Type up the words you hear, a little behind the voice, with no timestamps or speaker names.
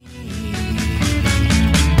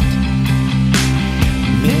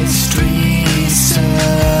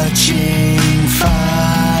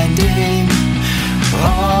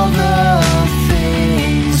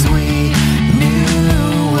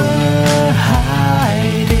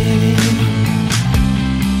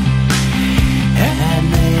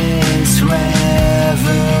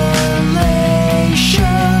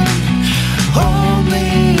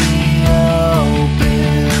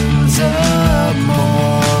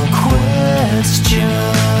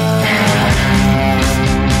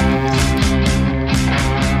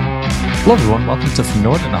Hello everyone, welcome to From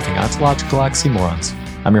Nowhere to Nothing, Ontological Oxymorons.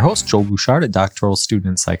 I'm your host, Joel Bouchard, a doctoral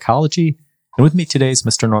student in psychology, and with me today is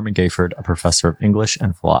Mr. Norman Gayford, a professor of English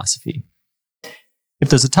and philosophy. If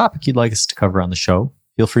there's a topic you'd like us to cover on the show,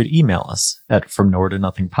 feel free to email us at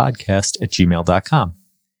fromnowheretonothingpodcast@gmail.com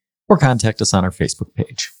or contact us on our Facebook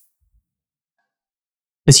page.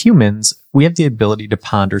 As humans, we have the ability to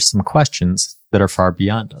ponder some questions that are far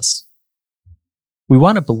beyond us. We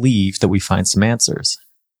want to believe that we find some answers.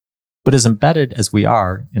 But as embedded as we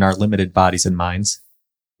are in our limited bodies and minds,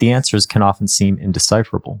 the answers can often seem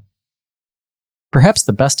indecipherable. Perhaps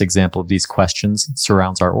the best example of these questions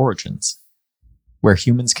surrounds our origins, where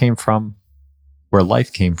humans came from, where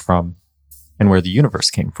life came from, and where the universe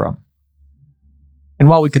came from. And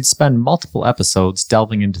while we could spend multiple episodes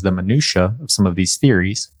delving into the minutiae of some of these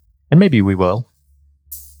theories, and maybe we will,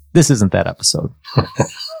 this isn't that episode.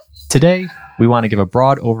 Today, we want to give a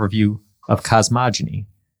broad overview of cosmogony,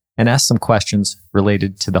 and ask some questions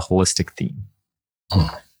related to the holistic theme.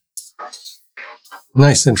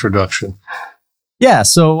 Nice introduction. Yeah,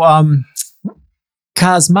 so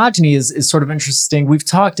cosmogony is sort of interesting. We've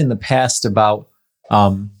talked in the past about,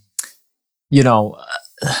 some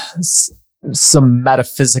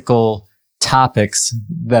metaphysical topics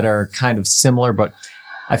that are kind of similar, but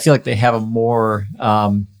I feel like they have a more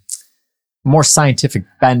scientific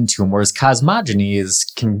bend to them, whereas cosmogony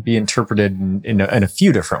can be interpreted in a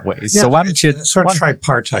few different ways. Yeah, so why don't you... It's sort of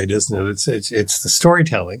tripartite, isn't it? It's the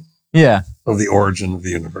storytelling of the origin of the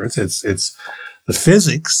universe. It's the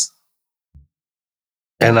physics.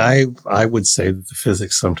 And I would say that the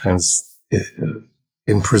physics sometimes,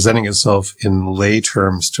 in presenting itself in lay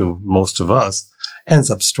terms to most of us, ends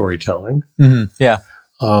up storytelling. Mm-hmm. Yeah.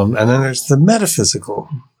 And then there's the metaphysical.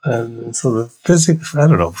 And so the physics, I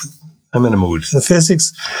don't know, I'm in a mood. The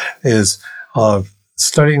physics is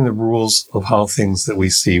studying the rules of how things that we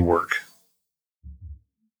see work.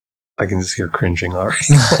 I can just hear cringing already.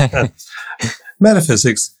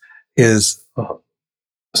 Metaphysics is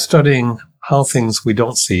studying how things we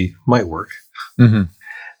don't see might work. Mm-hmm.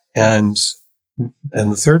 And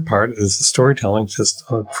the third part is the storytelling, just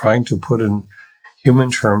trying to put in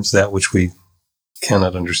human terms that which we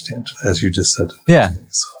cannot understand, as you just said. Yeah.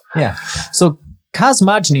 So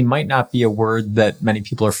cosmogony might not be a word that many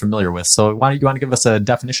people are familiar with. So you want to give us a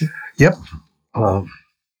definition? Yep.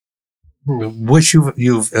 Which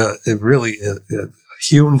you've really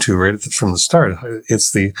hewn to right from the start.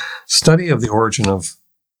 It's the study of the origin of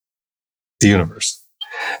the universe.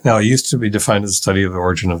 Now, it used to be defined as the study of the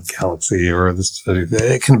origin of the galaxy, or the study.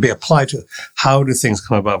 It can be applied to how do things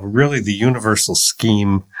come about. But really, the universal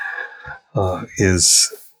scheme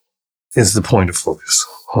is the point of focus.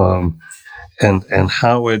 And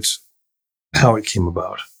how it came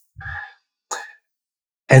about.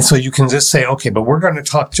 And so you can just say, okay, but we're going to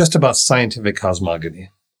talk just about scientific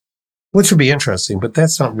cosmogony, which would be interesting, but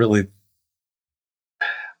that's not really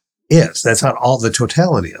it. That's not all the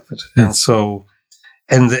totality of it. Mm. And so,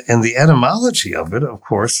 and the etymology of it, of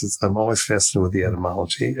course, I'm always fascinated with the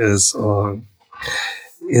etymology, is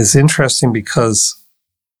interesting because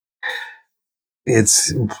it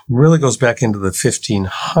really goes back into the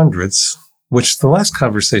 1500s, which the last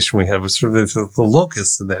conversation we had was sort of the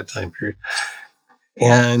locus of that time period.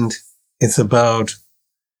 And it's about,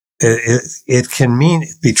 it can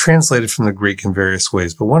be translated from the Greek in various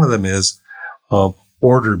ways, but one of them is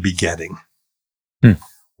order begetting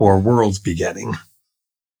or world begetting.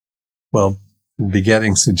 Well,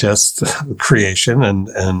 begetting suggests creation and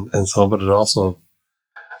so, but it also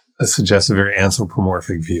suggests a very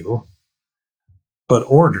anthropomorphic view. But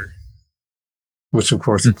order, which of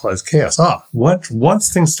course implies chaos.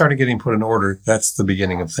 Once things started getting put in order, that's the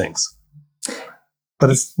beginning of things. But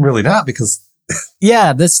it's really not, because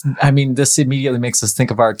this immediately makes us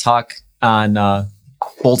think of our talk on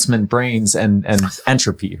Boltzmann brains and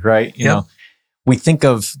entropy, right? You know, we think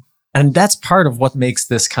of, and that's part of what makes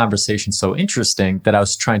this conversation so interesting that I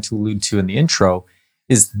was trying to allude to in the intro,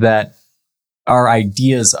 is that our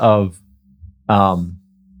ideas of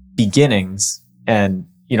beginnings and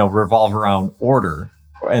revolve around order,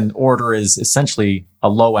 and order is essentially a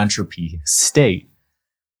low entropy state.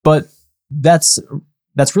 But that's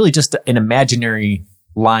really just an imaginary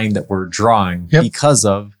line that we're drawing because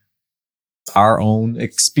of our own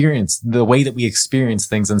experience, the way that we experience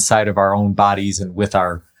things inside of our own bodies and with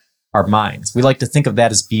our minds. We like to think of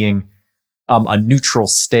that as being a neutral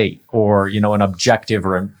state, or an objective,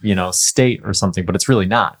 or state or something, but it's really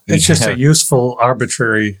not. It's just a useful,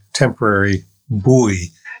 arbitrary, temporary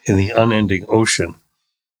buoy in the unending ocean.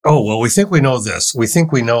 Oh, well, we think we know this. We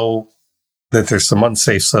think we know that there's some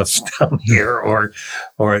unsafe stuff down here, or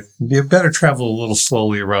you better travel a little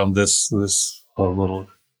slowly around this little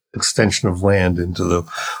extension of land into the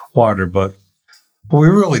water, but we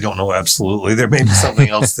really don't know absolutely. There may be something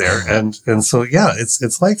else there, and so yeah,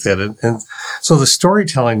 it's like that, and so the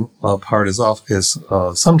storytelling part is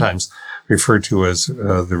sometimes referred to as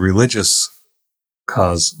the religious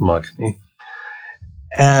cosmogony,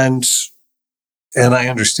 and I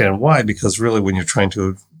understand why, because really when you're trying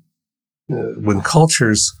to when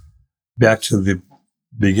cultures, back to the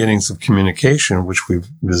beginnings of communication, which we've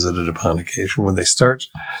visited upon occasion, when they start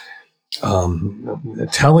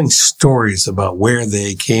telling stories about where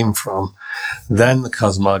they came from, then the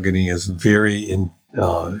cosmogony is very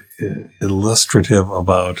illustrative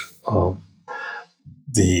about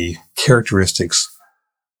the characteristics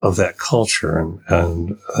of that culture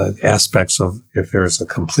and aspects of, if there's a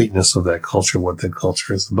completeness of that culture, what that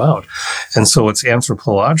culture is about. And so it's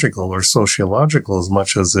anthropological or sociological as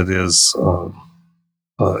much as it is,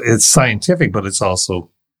 it's scientific, but it's also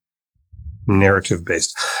narrative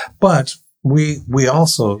based. But we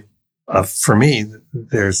also, for me,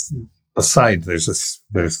 there's a side, there's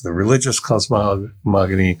the religious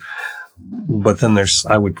cosmogony, but then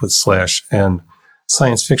I would put / and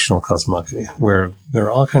science fictional cosmogony, where there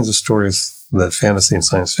are all kinds of stories that fantasy and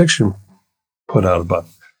science fiction put out about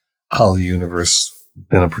how the universe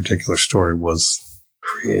in a particular story was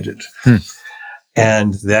created.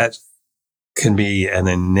 And that can be an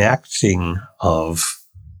enacting of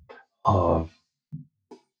a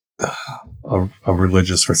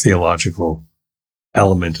religious or theological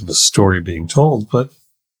element of a story being told, but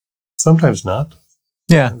sometimes not.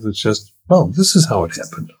 Yeah. It's just, oh, this is how it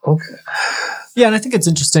happened. Okay. Yeah, and I think it's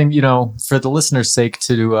interesting, for the listener's sake,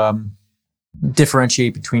 to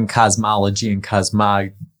differentiate between cosmology and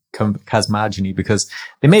cosmogony, because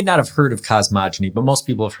they may not have heard of cosmogony, but most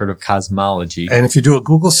people have heard of cosmology. And if you do a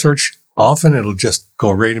Google search, often it'll just go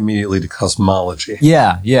right immediately to cosmology.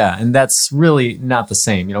 Yeah, and that's really not the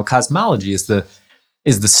same. Cosmology is the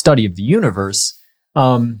study of the universe,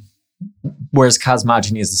 whereas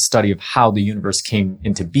cosmogony is the study of how the universe came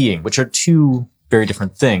into being, which are two very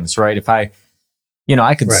different things, right? If I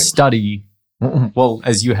could study, well,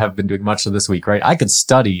 as you have been doing much of this week, right? I could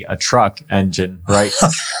study a truck engine, right?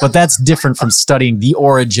 But that's different from studying the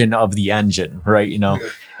origin of the engine, right?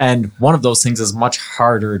 And one of those things is much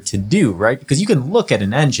harder to do, right? Because you can look at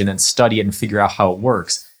an engine and study it and figure out how it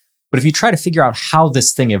works. But if you try to figure out how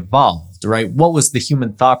this thing evolved, right? What was the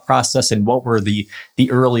human thought process and what were the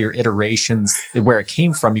earlier iterations where it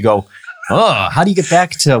came from? You go, oh, how do you get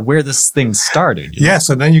back to where this thing started? Yes,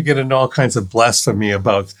 and then you get into all kinds of blasphemy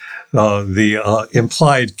about the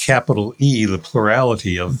implied capital E, the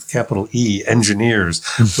plurality of capital E, engineers,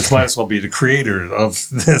 which might as well be the creator of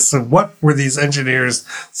this. And what were these engineers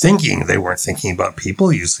thinking? They weren't thinking about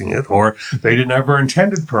people using it, or they never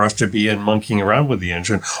intended for us to be in monkeying around with the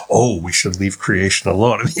engine. Oh, we should leave creation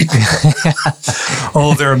alone.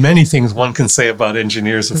 Oh, there are many things one can say about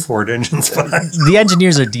engineers of Ford engines. But the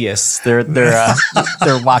engineers are deists. They're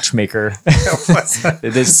a watchmaker.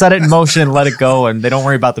 They set it in motion and let it go, and they don't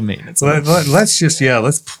worry about the maintenance.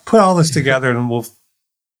 Let's put all this together, and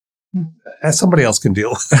somebody else can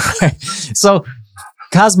deal with it. So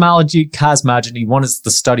cosmology, cosmogony, one is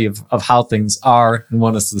the study of how things are, and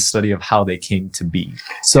one is the study of how they came to be.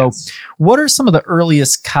 So what are some of the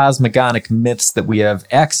earliest cosmogonic myths that we have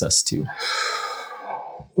access to?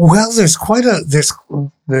 Well,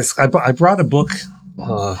 I brought a book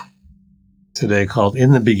today called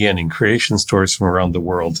In the Beginning, Creation Stories from Around the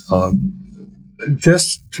World.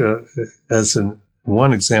 As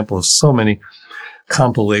one example of so many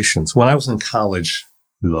compilations. When I was in college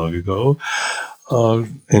long ago,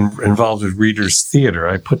 involved with Reader's Theater,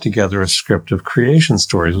 I put together a script of creation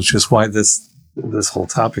stories, which is why this whole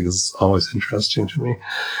topic is always interesting to me.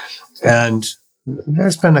 And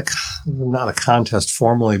there's been not a contest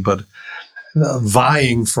formally, but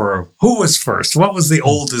vying for who was first, what was the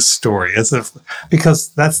oldest story,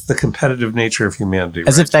 because that's the competitive nature of humanity.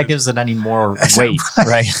 As if that gives it any more weight,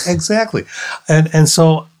 right? Exactly. And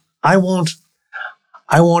so I won't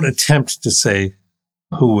attempt to say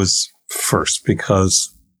who was first,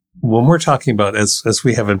 because when we're talking about, as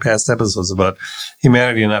we have in past episodes, about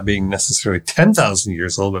humanity not being necessarily 10,000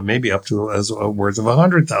 years old, but maybe up to as words of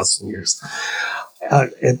 100,000 years,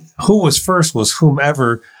 who was first was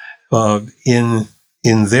whomever in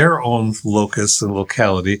their own locus and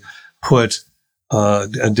locality worked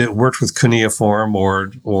with cuneiform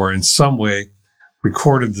or in some way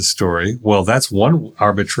recorded the story. Well, that's one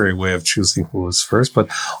arbitrary way of choosing who was first, but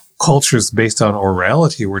cultures based on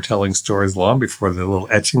orality were telling stories long before the little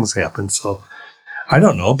etchings happened. So I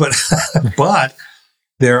don't know, but but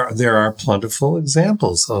there are plentiful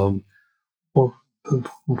examples. Well,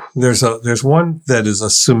 there's one that is a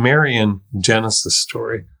Sumerian Genesis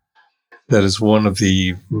story that is one of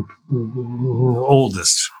the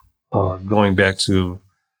oldest, going back to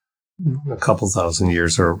a couple thousand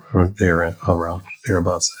years or there around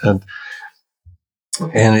thereabouts, and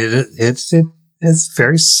it's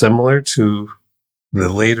very similar to the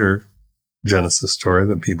later Genesis story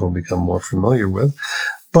that people become more familiar with.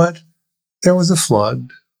 But there was a flood.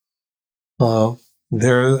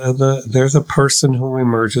 There's a person who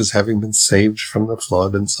emerges having been saved from the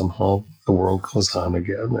flood, and somehow the world goes on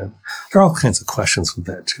again. And there are all kinds of questions with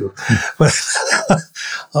that too. But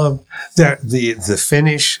the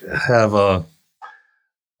Finnish have a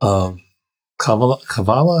Kavala,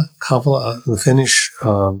 the Finnish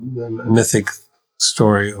mythic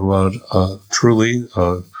story about truly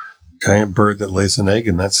a giant bird that lays an egg,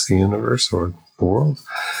 and that's the universe or the world.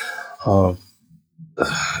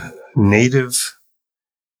 Native,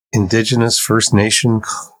 indigenous, First Nation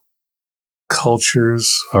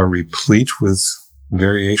cultures are replete with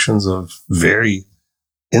variations of very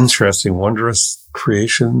interesting, wondrous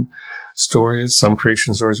creation stories. Some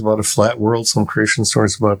creation stories about a flat world, some creation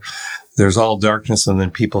stories about there's all darkness, and then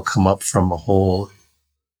people come up from a whole,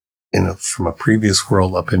 from a previous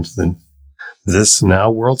world up into this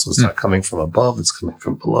now world. So it's not coming from above, it's coming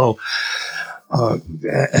from below.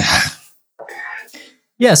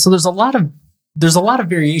 Yeah, so there's a lot of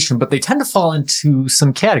variation, but they tend to fall into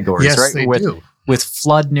some categories, yes, right? They do. With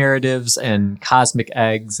flood narratives and cosmic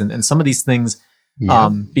eggs and some of these things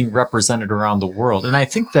being represented around the world. And I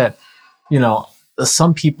think that,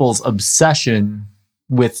 some people's obsession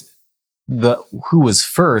with who was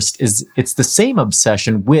first it's the same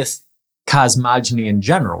obsession with cosmogony in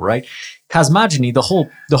general, right? Cosmogony, the whole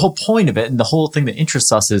point of it and the whole thing that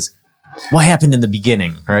interests us is what happened in the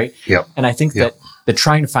beginning, right? Yep. And I think that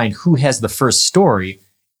trying to find who has the first story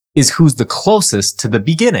is who's the closest to the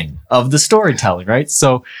beginning of the storytelling, right?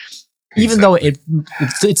 So even though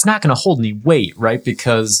it's not going to hold any weight, right?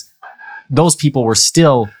 Because those people were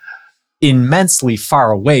still immensely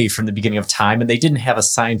far away from the beginning of time, and they didn't have a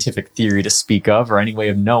scientific theory to speak of or any way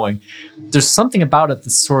of knowing. There's something about it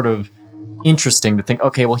that's sort of interesting to think,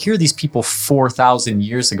 okay, well, here are these people 4,000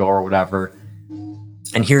 years ago or whatever,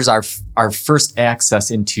 and here's our first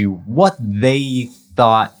access into what they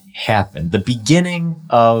thought happened, the beginning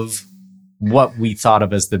of what we thought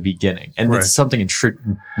of as the beginning. And there's something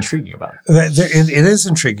intriguing about it. It is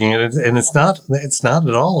intriguing, and it's not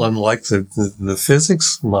at all unlike the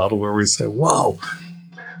physics model where we say, wow,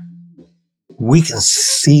 we can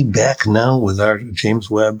see back now with our James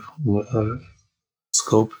Webb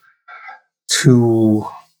scope to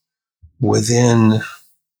within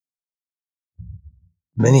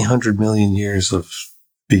many 100 million years of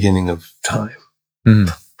beginning of time.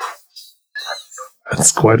 Mm.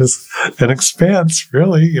 That's quite an expanse,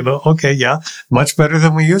 really. Okay, yeah, much better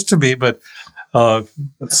than we used to be, but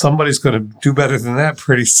somebody's going to do better than that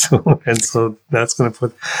pretty soon. And so that's going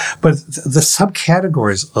to but the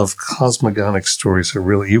subcategories of cosmogonic stories are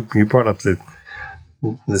really, you brought up the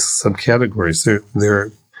subcategories.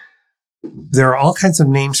 There are all kinds of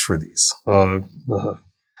names for these,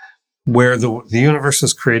 where the universe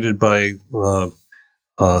is created by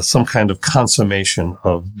some kind of consummation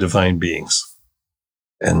of divine beings.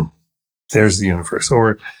 And there's the universe,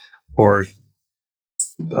 or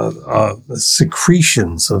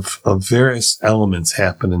secretions of various elements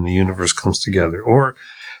happen and the universe comes together, or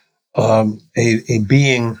a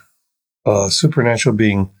being, a supernatural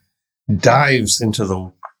being, dives into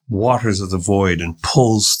the waters of the void and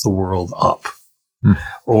pulls the world up,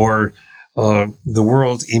 or the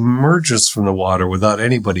world emerges from the water without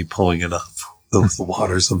anybody pulling it up, the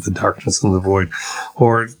waters of the darkness and the void,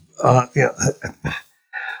 or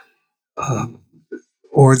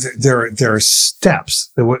there are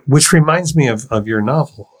steps, which reminds me of your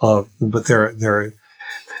novel. But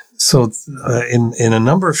in a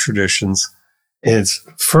number of traditions, it's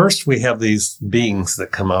first we have these beings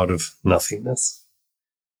that come out of nothingness,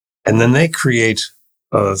 and then they create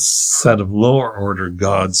a set of lower order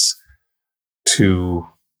gods to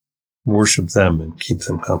worship them and keep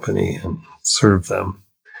them company and serve them.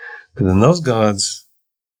 And then those gods,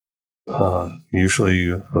 usually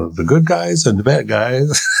the good guys and the bad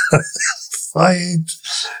guys, fight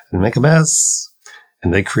and make a mess,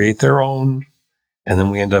 and they create their own, and then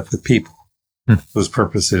we end up with people whose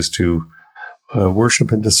purpose is to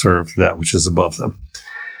worship and to serve that which is above them.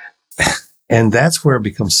 And that's where it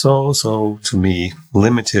becomes so, to me,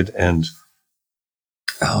 limited and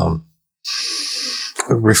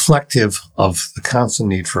reflective of the constant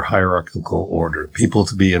need for hierarchical order, people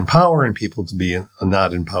to be in power and people to be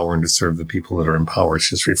not in power and to serve the people that are in power. It's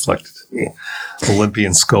just reflected in the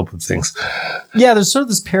Olympian scope of things. Yeah, there's sort of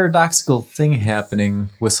this paradoxical thing happening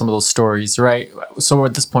with some of those stories, right? So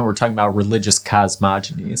at this point, we're talking about religious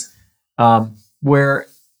cosmogonies, where,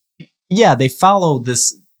 yeah, they follow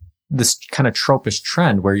this kind of tropish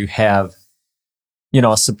trend where you have,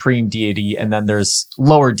 a supreme deity, and then there's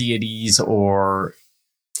lower deities or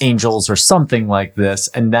angels or something like this.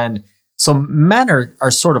 And then, so men are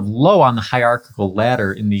sort of low on the hierarchical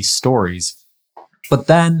ladder in these stories. But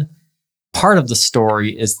then part of the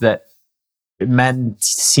story is that men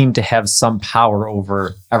seem to have some power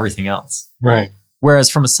over everything else. Right. Whereas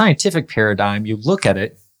from a scientific paradigm, you look at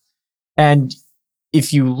it, and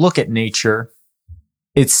if you look at nature,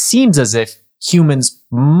 it seems as if humans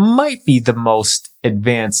might be the most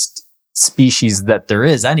advanced species that there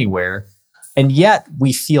is anywhere. And yet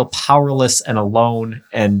we feel powerless and alone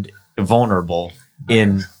and vulnerable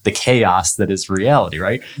in the chaos that is reality,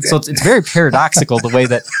 right? So it's very paradoxical the way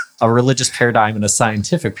that a religious paradigm and a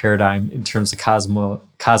scientific paradigm in terms of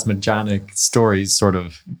cosmogonic stories sort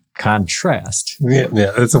of contrast. Yeah,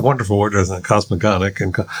 it's a wonderful word, isn't it? Cosmogonic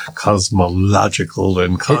and cosmological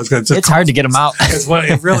and it's hard to get them out. It's what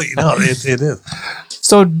it really, it is.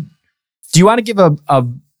 So do you want to give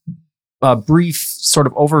a brief sort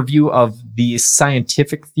of overview of the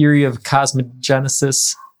scientific theory of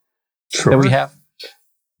cosmogenesis that we have?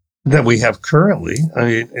 That we have currently. I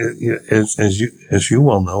mean, as you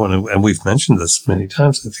well know, and we've mentioned this many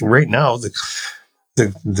times. I think right now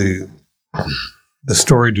the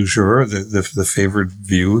story du jour, the favored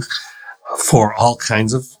view for all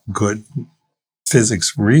kinds of good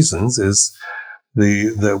physics reasons, is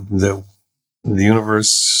the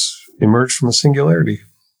universe emerged from a singularity,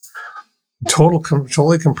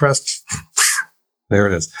 totally compressed. There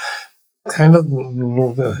it is. Kind of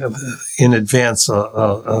in advance,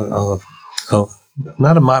 not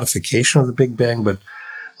a modification of the Big Bang, but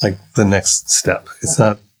like the next step. It's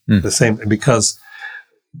not the same, because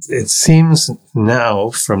it seems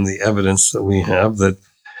now from the evidence that we have that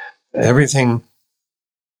everything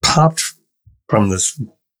popped from this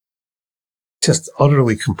just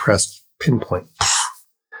utterly compressed pinpoint.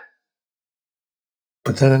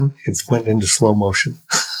 But then it went into slow motion.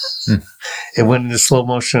 It went into slow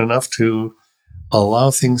motion enough to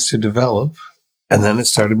allow things to develop, and then it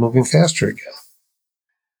started moving faster again.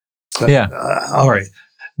 But, yeah. All right.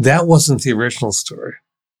 That wasn't the original story.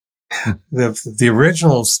 The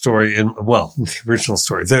original story,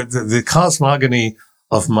 the cosmogony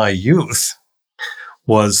of my youth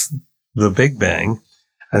was the Big Bang,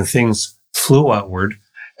 and things flew outward,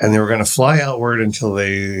 and they were going to fly outward until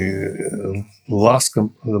they lost the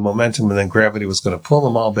momentum, and then gravity was going to pull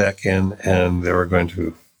them all back in, and they were going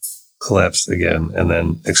to collapse again and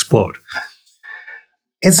then explode.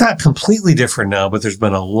 It's not completely different now, but there's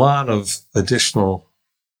been a lot of additional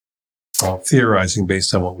theorizing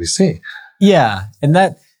based on what we see. Yeah, and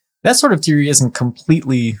that sort of theory isn't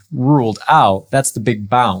completely ruled out. That's the big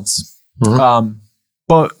bounce. Mm-hmm.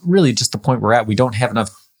 But really, just the point we're at, we don't have enough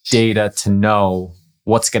data to know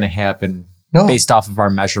what's going to happen based off of our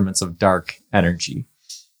measurements of dark energy,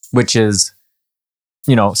 which is,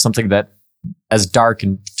 something that, as dark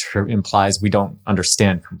implies, we don't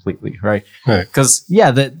understand completely, right? Right. Because,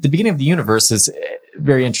 the beginning of the universe is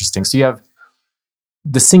very interesting. So you have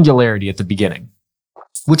the singularity at the beginning,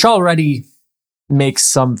 which already makes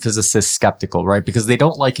some physicists skeptical, right? Because they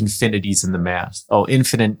don't like infinities in the math. Oh,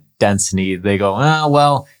 infinite density. They go,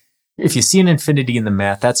 well, if you see an infinity in the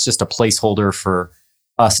math, that's just a placeholder for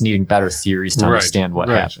us needing better theories to understand what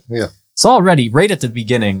happened. Yeah. So already, right at the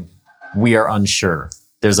beginning, we are unsure.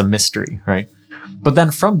 There's a mystery, right? But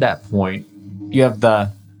then from that point, you have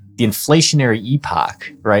the inflationary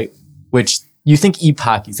epoch, right? Which you think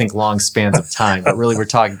epoch, you think long spans of time, but really we're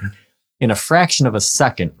talking in a fraction of a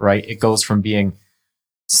second, right? It goes from being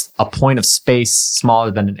a point of space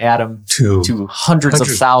smaller than an atom to hundreds of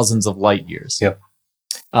thousands of light years. Yep.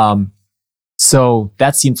 So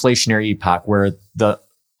that's the inflationary epoch, where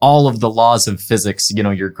all of the laws of physics,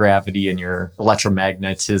 your gravity and your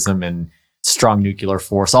electromagnetism and strong nuclear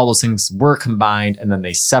force, all those things were combined, and then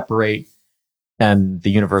they separate, and the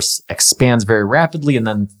universe expands very rapidly and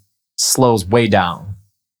then slows way down.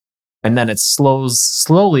 And then it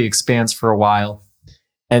slowly expands for a while.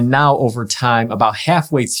 And now over time, about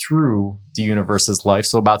halfway through the universe's life,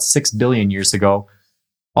 so about 6 billion years ago,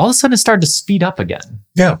 all of a sudden it started to speed up again.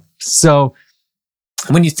 Yeah. So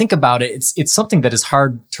when you think about it, it's something that is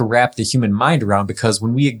hard to wrap the human mind around, because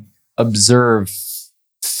when we observe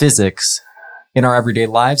physics, in our everyday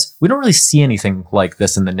lives, we don't really see anything like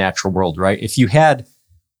this in the natural world, right? If you had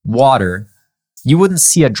water, you wouldn't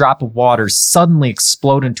see a drop of water suddenly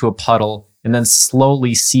explode into a puddle and then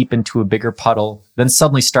slowly seep into a bigger puddle, then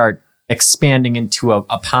suddenly start expanding into a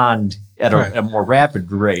pond at a more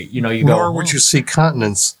rapid rate. You go, nor would you see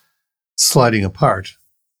continents sliding apart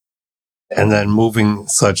and then moving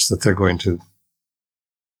such that they're going to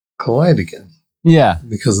collide again. Yeah.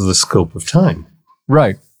 Because of the scope of time.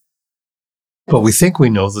 Right. But we think we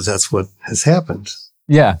know that that's what has happened.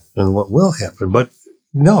 Yeah. And what will happen. But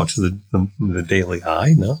no, to the daily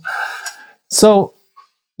eye, no. So,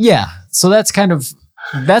 yeah. So that's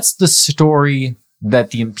the story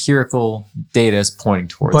that the empirical data is pointing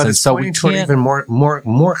towards. But it's pointing toward even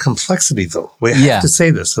more complexity, though. We have to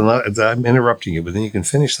say this, and I'm interrupting you, but then you can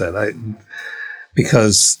finish that.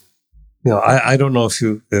 Because I don't know if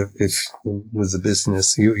with the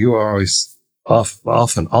business, you are always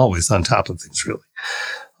often always on top of things,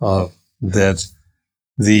 really. That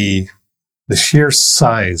the sheer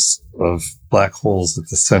size of black holes at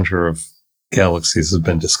the center of galaxies has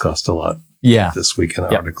been discussed a lot this week in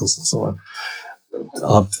articles and so on.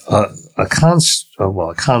 A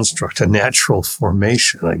construct, a natural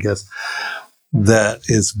formation, I guess, that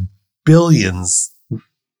is billions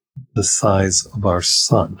the size of our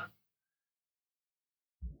sun.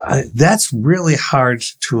 That's really hard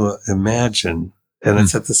to imagine, and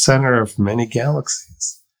it's at the center of many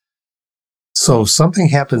galaxies. So something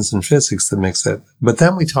happens in physics that makes that. But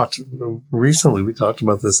then we talked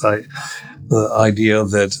about this the idea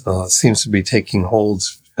that seems to be taking hold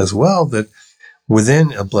as well, that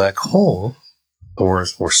within a black hole or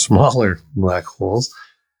smaller black holes,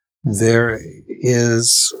 there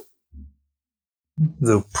is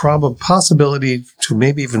the possibility to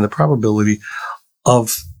maybe even the probability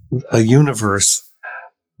of a universe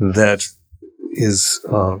that is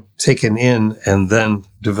taken in and then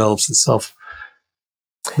develops itself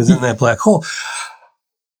within that black hole.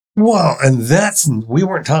 Wow, and we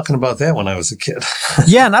weren't talking about that when I was a kid.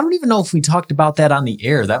 Yeah, and I don't even know if we talked about that on the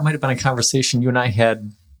air. That might have been a conversation you and I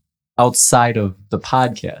had outside of the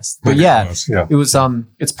podcast. But it was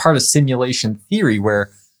it's part of simulation theory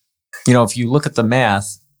where, if you look at the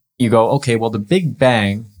math, you go, okay, well, the Big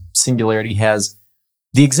Bang singularity has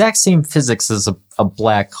the exact same physics as a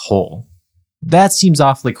black hole. That seems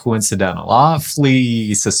awfully coincidental,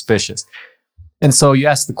 awfully suspicious. And so you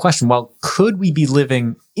ask the question, well, could we be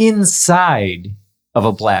living inside of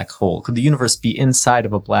a black hole? Could the universe be inside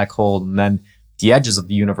of a black hole, and then the edges of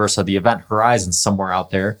the universe are the event horizon somewhere out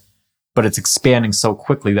there, but it's expanding so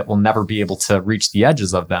quickly that we'll never be able to reach the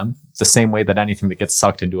edges of them, the same way that anything that gets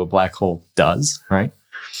sucked into a black hole does, right?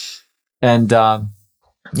 And,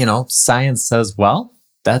 science says, well,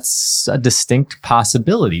 that's a distinct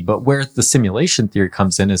possibility. But where the simulation theory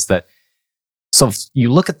comes in is that, so if you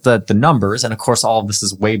look at the numbers, and of course, all of this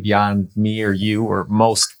is way beyond me or you or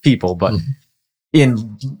most people, but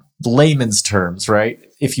in layman's terms, right?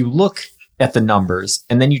 If you look at the numbers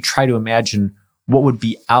and then you try to imagine what would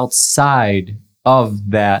be outside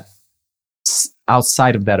of that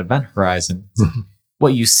event horizon,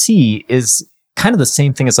 what you see is kind of the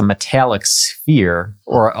same thing as a metallic sphere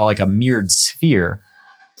or like a mirrored sphere.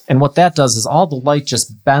 And what that does is all the light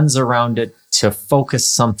just bends around it to focus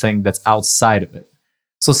something that's outside of it.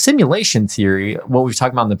 So simulation theory, what we've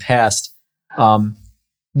talked about in the past,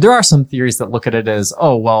 there are some theories that look at it as,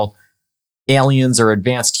 oh, well, aliens or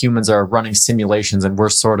advanced humans are running simulations and we're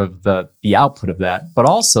sort of the output of that. But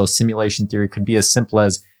also simulation theory could be as simple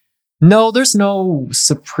as, no, there's no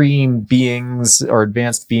supreme beings or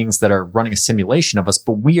advanced beings that are running a simulation of us,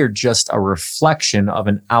 but we are just a reflection of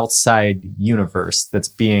an outside universe that's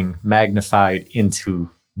being magnified into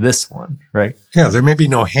this one, right? Yeah, there may be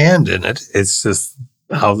no hand in it. It's just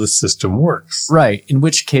how the system works. Right. In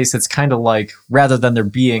which case, it's kind of like, rather than there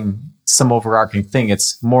being some overarching thing,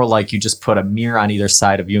 it's more like you just put a mirror on either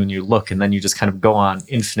side of you and you look, and then you just kind of go on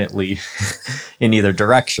infinitely in either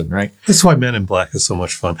direction, right? That's why Men in Black is so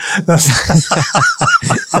much fun.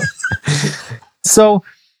 So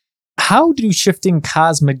how do shifting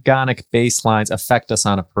cosmogonic baselines affect us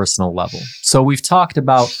on a personal level? So we've talked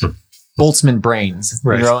about Boltzmann brains,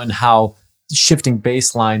 right, and how shifting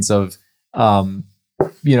baselines of,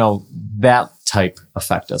 that type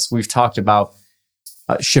affect us. We've talked about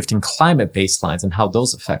shifting climate baselines and how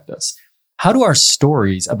those affect us. How do our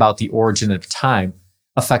stories about the origin of time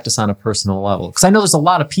affect us on a personal level? Because I know there's a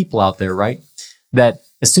lot of people out there, right, that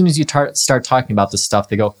as soon as you start talking about this stuff,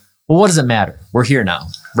 they go, well, what does it matter? We're here now,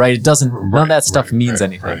 right? It doesn't, none of that stuff means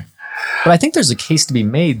anything. Right. But I think there's a case to be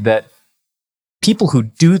made that people who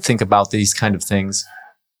do think about these kind of things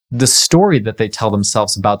the story that they tell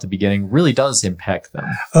themselves about the beginning really does impact them.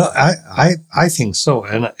 I think so,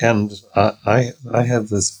 and I have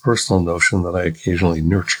this personal notion that I occasionally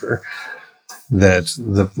nurture, that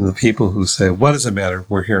the people who say, "What does it matter?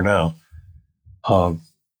 We're here now."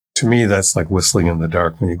 To me, that's like whistling in the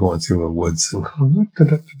dark when you're going through the woods and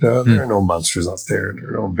there are no monsters out there. There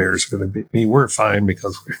are no bears going to beat me. We're fine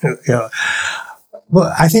because we're, yeah.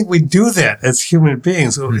 Well, I think we do that as human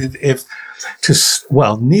beings. Nietzsche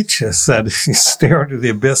said, if you stare into the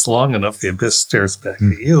abyss long enough, the abyss stares back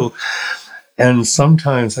at you. And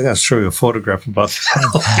sometimes, I got to show you a photograph about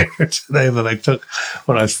that later today that I took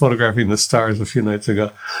when I was photographing the stars a few nights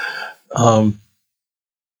ago.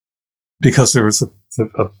 Because there was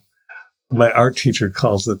my art teacher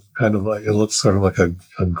calls it kind of like, it looks sort of like a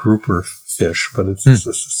grouper fish, but it's this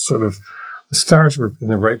sort of, the stars were in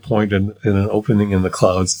the right point in an opening in the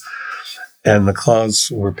clouds, and the clouds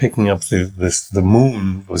were picking up the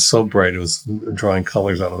moon was so bright, it was drawing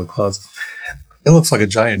colors out of the clouds. It looks like a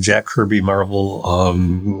giant Jack Kirby Marvel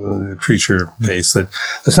creature face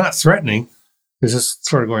that's not threatening. It's just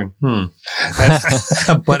sort of going,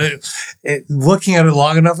 but looking at it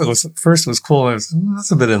long enough, it was cool. And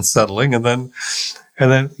that's a bit unsettling. And then,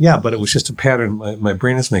 yeah, but it was just a pattern my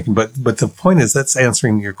brain is making. But the point is, that's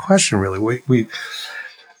answering your question, really.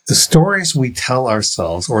 The stories we tell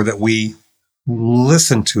ourselves, or that we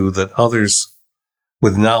listen to, that others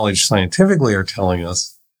with knowledge scientifically are telling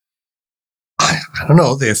us, I don't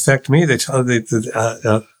know, they affect me. They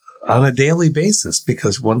on a daily basis,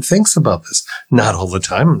 because one thinks about this. Not all the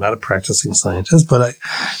time. I'm not a practicing scientist, but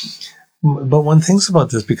one thinks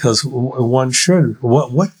about this because one should.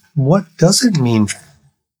 What does it mean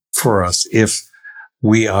for us if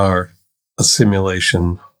we are a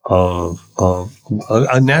simulation of a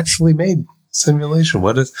naturally made simulation?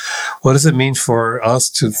 What does it mean for us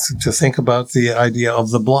to think about the idea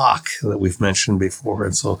of the block that we've mentioned before?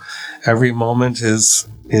 And so every moment is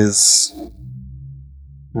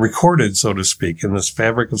recorded, so to speak, in this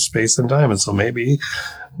fabric of space and time. And so maybe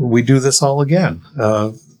we do this all again,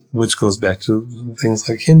 which goes back to things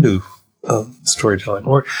like Hindu storytelling.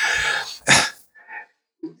 Or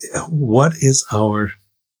what is our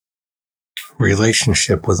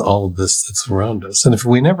relationship with all of this that's around us? And if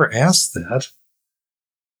we never ask that,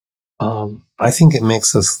 I think it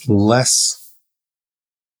makes us less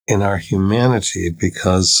in our humanity,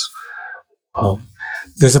 because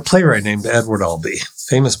there's a playwright named Edward Albee,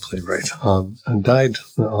 famous playwright, died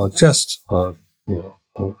just a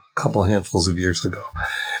couple handfuls of years ago.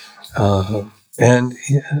 And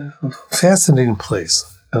fascinating place,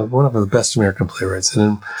 one of the best American playwrights.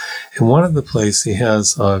 And in one of the plays, he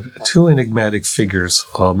has two enigmatic figures,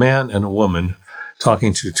 a man and a woman,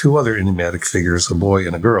 talking to two other enigmatic figures, a boy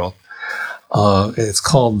and a girl. It's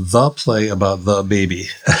called The Play About the Baby.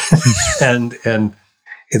 and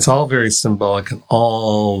it's all very symbolic and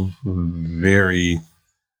all very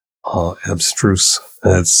abstruse.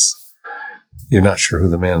 You're not sure who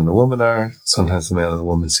the man and the woman are. Sometimes the man and the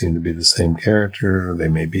woman seem to be the same character. They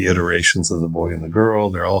may be iterations of the boy and the girl.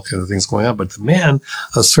 There are all kinds of things going on. But the man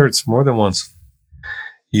asserts more than once,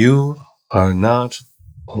 you are not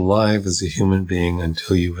alive as a human being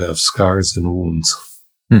until you have scars and wounds.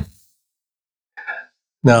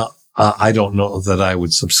 Now, I don't know that I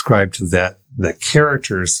would subscribe to that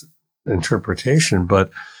character's interpretation,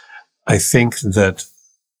 but I think that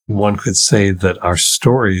one could say that our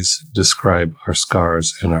stories describe our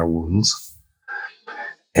scars and our wounds,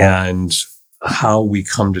 and how we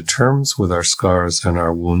come to terms with our scars and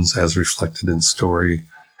our wounds as reflected in story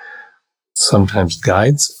sometimes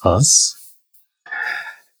guides us.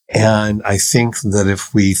 And I think that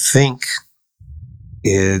if we think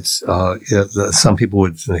some people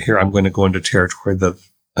would, here I'm going to go into territory that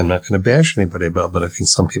I'm not going to bash anybody about, but I think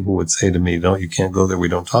some people would say to me, no, you can't go there. We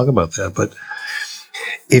don't talk about that. But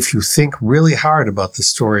if you think really hard about the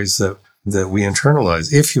stories that we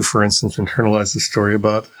internalize, if you, for instance, internalize the story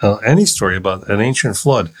about any story about an ancient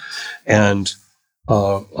flood and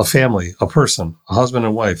a family, a person, a husband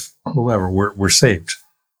and wife, whoever, were saved,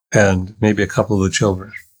 and maybe a couple of the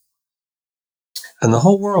children, and the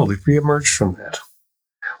whole world, if we emerged from that,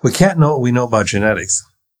 we can't know what we know about genetics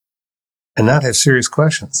and not have serious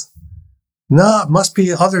questions. No, it must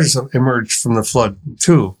be others emerged from the flood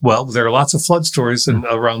too. Well, there are lots of flood stories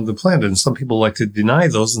around the planet, and some people like to deny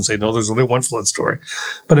those and say, no, there's only one flood story.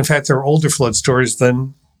 But in fact, there are older flood stories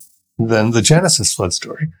than the Genesis flood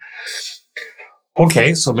story.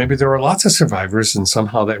 Okay, so maybe there were lots of survivors and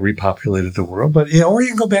somehow that repopulated the world. But or you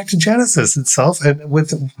can go back to Genesis itself and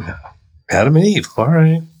with Adam and Eve. All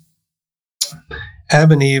right.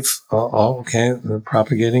 Adam and Eve, okay, they're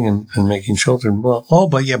propagating and making children. Well,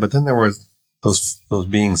 but then there were those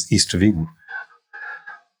beings east of Eden.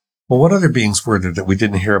 Well, what other beings were there that we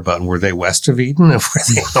didn't hear about? And were they west of Eden? And were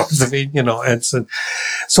they north of Eden? And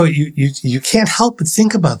so you can't help but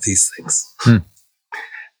think about these things.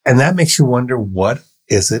 And that makes you wonder, what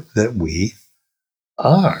is it that we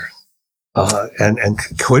are? And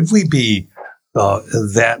could we be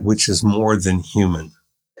that which is more than human?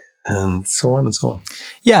 And so on and so on.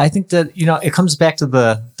 Yeah, I think that, it comes back to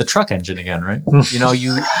the truck engine again, right?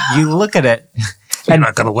 You look at it. You're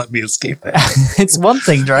not going to let me escape that. It's one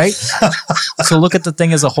thing, right? So look at the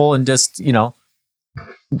thing as a whole and just,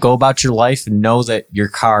 go about your life and know that your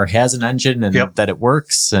car has an engine and that it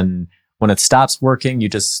works. And when it stops working, you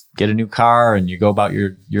just get a new car and you go about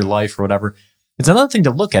your life or whatever. It's another thing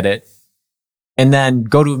to look at it and then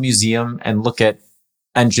go to a museum and look at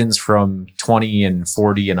engines from 20 and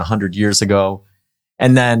 40 and 100 years ago,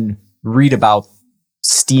 and then read about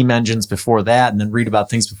steam engines before that, and then read about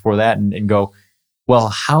things before that and go, well,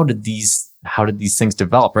 how did these things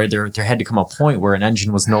develop, right? There had to come a point where an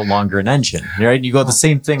engine was no longer an engine, right? And you go the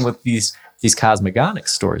same thing with these cosmogonic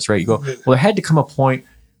stories, right? You go, well, there had to come a point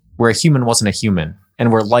where a human wasn't a human,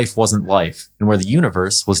 and where life wasn't life, and where the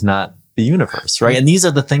universe was not the universe, right? And these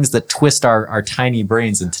are the things that twist our tiny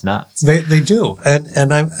brains into knots. They do,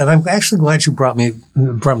 and I'm actually glad you brought me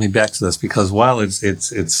back to this, because while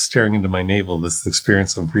it's staring into my navel, this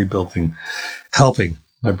experience of helping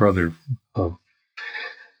my brother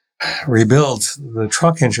rebuild the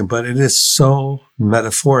truck engine, but it is so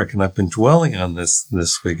metaphoric, and I've been dwelling on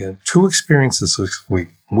this weekend. 2 experiences this week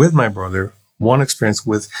with my brother. One experience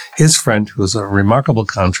with his friend, who is a remarkable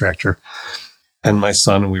contractor, and my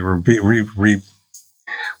son. And we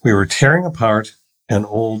were tearing apart an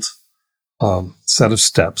old set of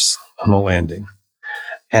steps on a landing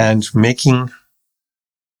and making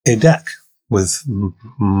a deck with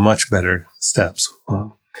much better steps.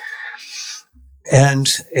 And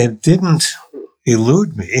it didn't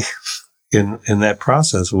elude me in that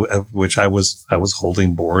process, of which I was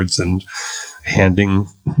holding boards and handing,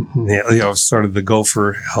 sort of the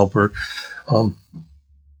gopher helper.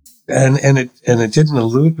 And it didn't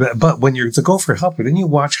elude, but when you're the gopher helper, then you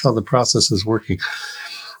watch how the process is working.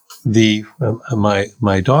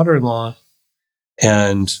 My daughter-in-law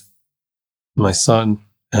and my son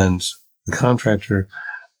and the contractor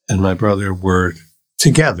and my brother were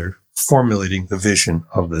together formulating the vision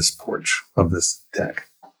of this porch, of this deck,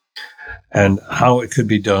 and how it could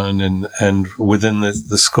be done, and within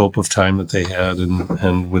the scope of time that they had,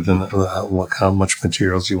 and within how much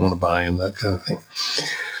materials you want to buy and that kind of thing.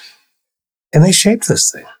 And they shaped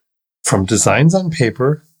this thing from designs on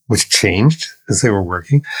paper, which changed as they were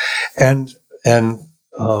working. And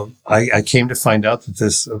I came to find out that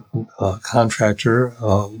this contractor,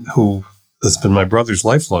 who has been my brother's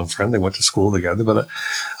lifelong friend, they went to school together, but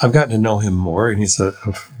I've gotten to know him more, and he's a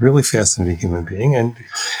really fascinating human being. And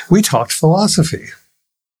we talked philosophy.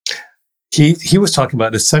 He was talking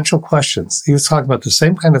about essential questions. He was talking about the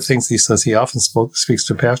same kind of things he says he often speaks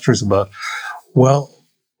to pastors about. Well,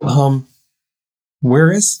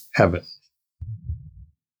 where is heaven?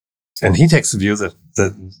 And he takes the view that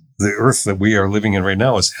the earth that we are living in right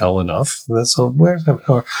now is hell enough. So where's heaven?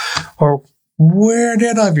 Or where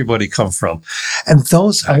did everybody come from? And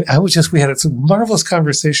those, we had a marvelous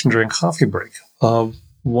conversation during coffee break. But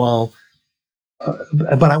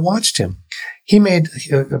I watched him. He made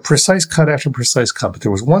a precise cut after precise cut, but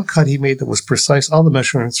there was one cut he made that was precise. All the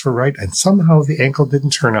measurements were right, and somehow the ankle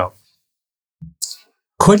didn't turn out.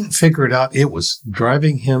 Couldn't figure it out. It was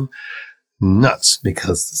driving him nuts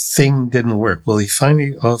because the thing didn't work. Well, he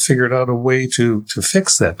finally figured out a way to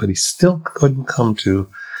fix that, but he still couldn't come to,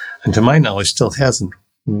 and to my knowledge, still hasn't,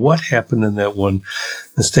 what happened in that one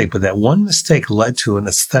mistake. But that one mistake led to an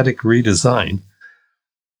aesthetic redesign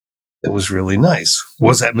that was really nice.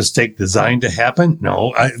 Was that mistake designed to happen?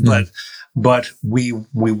 No, but we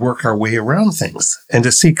work our way around things, and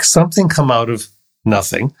to see something come out of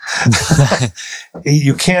nothing, I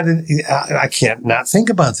can't not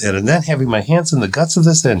think about that. And then having my hands in the guts of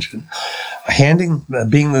this engine,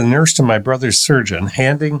 being the nurse to my brother's surgeon,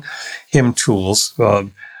 handing him tools,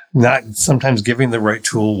 not sometimes giving the right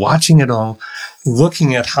tool, watching it all,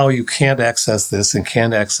 looking at how you can't access this and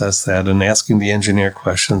can't access that, and asking the engineer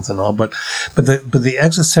questions and all. But the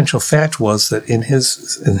existential fact was that in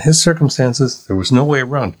his circumstances, there was no way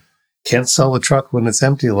around. Can't sell a truck when it's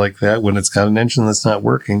empty like that, when it's got an engine that's not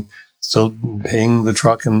working, still paying the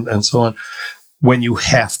truck and so on. When you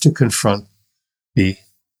have to confront the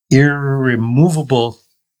irremovable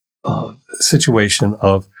situation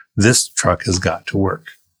of this truck has got to work.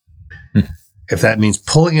 if that means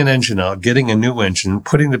pulling an engine out, getting a new engine,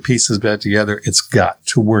 putting the pieces back together, it's got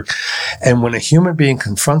to work. And when a human being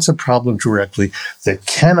confronts a problem directly that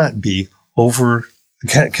cannot be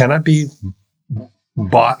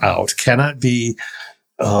bought out, cannot be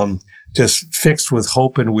just fixed with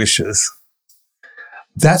hope and wishes,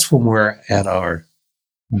 that's when we're at our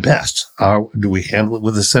best. Do we handle it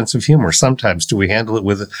with a sense of humor? Sometimes. Do we handle it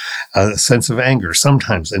with a sense of anger?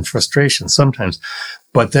 Sometimes. And frustration? Sometimes.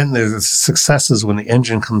 But then there's successes when the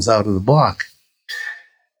engine comes out of the block.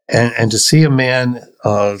 And to see a man,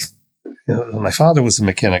 my father was a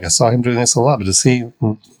mechanic. I saw him doing this a lot. But to see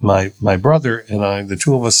my brother and I, the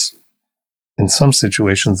two of us, in some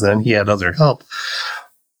situations then, he had other help,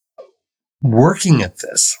 working at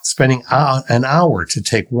this, spending an hour to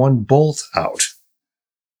take one bolt out.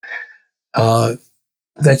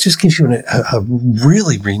 That just gives you a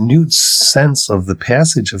really renewed sense of the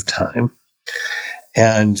passage of time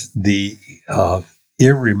and the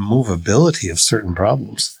irremovability of certain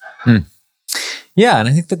problems. Yeah, and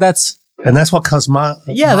I think that's what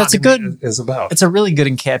Cosmogony is about. It's a really good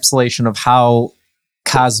encapsulation of how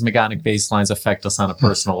cosmogonic baselines affect us on a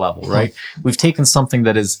personal level, right? We've taken something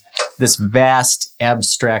that is this vast,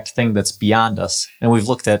 abstract thing that's beyond us, and we've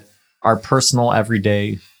looked at our personal,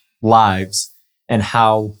 everyday lives and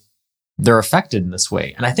how they're affected in this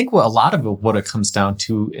way. And I think what it comes down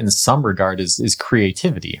to in some regard is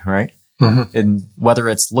creativity, right? Mm-hmm. And whether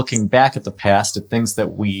it's looking back at the past at things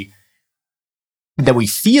that we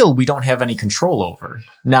feel we don't have any control over.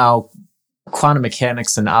 Now, quantum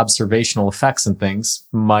mechanics and observational effects and things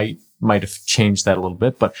might have changed that a little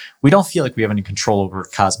bit, but we don't feel like we have any control over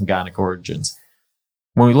cosmogonic origins.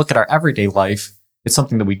 When we look at our everyday life, it's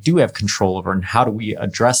something that we do have control over. And how do we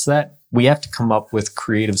address that? We have to come up with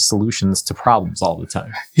creative solutions to problems all the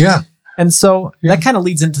time. Yeah. And so that kind of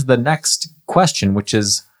leads into the next question, which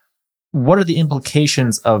is, what are the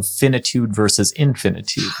implications of finitude versus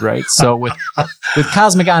infinitude, right? So with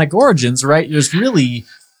cosmogonic origins, right, there's really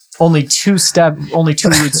only two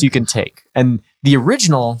routes you can take. And the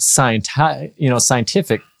original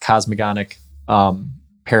scientific cosmogonic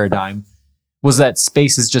paradigm was that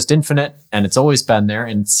space is just infinite and it's always been there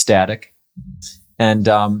and static. And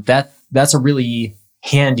that's a really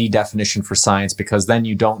handy definition for science, because then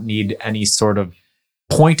you don't need any sort of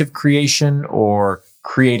point of creation or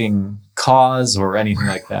creating cause or anything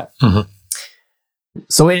like that. Mm-hmm.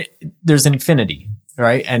 So there's infinity,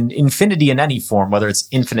 right? And infinity in any form, whether it's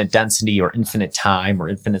infinite density or infinite time or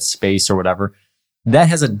infinite space or whatever, that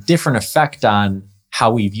has a different effect on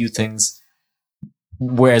how we view things.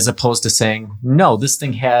 Whereas opposed to saying, no, this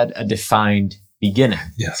thing had a defined beginning.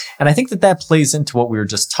 Yes. And I think that plays into what we were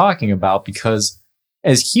just talking about, because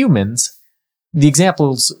as humans, the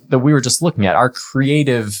examples that we were just looking at, our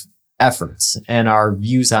creative efforts and our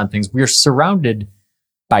views on things, we are surrounded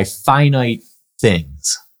by finite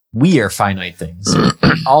things. We are finite things.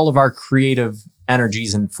 All of our creative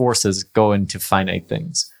energies and forces go into finite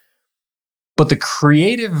things. But the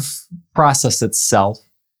creative process itself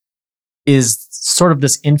is sort of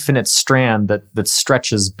this infinite strand that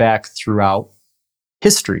stretches back throughout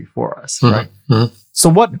history for us, right? Mm-hmm. So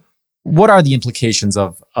what are the implications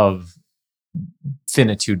of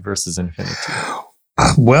finitude versus infinitude?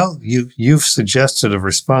 Well, you've suggested a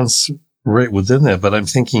response right within that, but I'm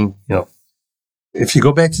thinking, if you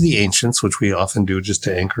go back to the ancients, which we often do just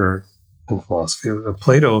to anchor in philosophy,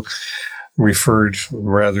 Plato referred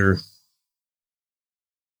rather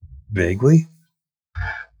vaguely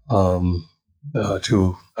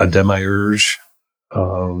to a demiurge,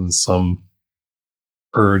 some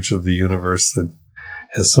urge of the universe that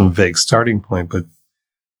has some vague starting point, but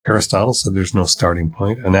Aristotle said there's no starting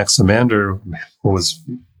point. Anaximander was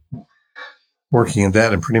working in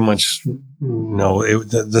that, and pretty much,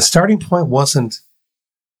 the starting point wasn't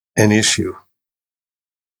an issue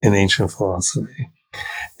in ancient philosophy.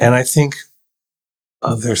 And I think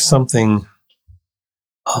there's something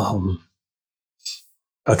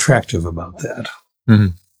attractive about that. Mm-hmm.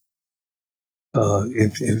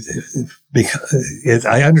 Because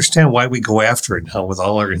I understand why we go after it now with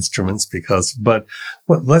all our instruments, but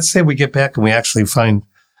let's say we get back and we actually find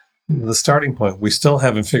the starting point. We still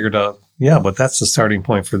haven't figured out, but that's the starting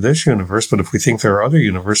point for this universe. But if we think there are other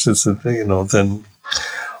universes, then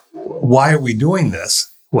why are we doing this?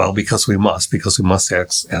 Well, because we must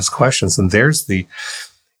ask questions. And there's the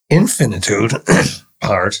infinitude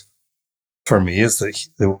part for me, is that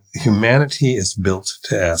the humanity is built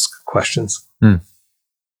to ask questions.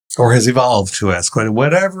 Or has evolved to ask questions,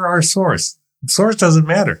 whatever our source. The source doesn't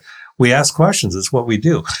matter. We ask questions. It's what we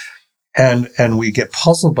do. And we get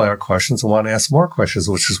puzzled by our questions and want to ask more questions,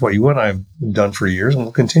 which is what you and I have done for years and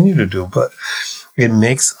will continue to do. But it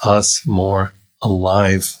makes us more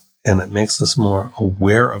alive, and it makes us more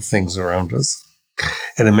aware of things around us.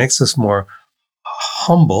 And it makes us more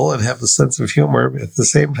humble and have a sense of humor at the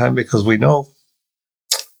same time, because we know,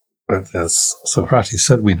 as Socrates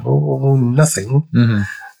said, we know nothing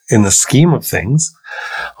in the scheme of things.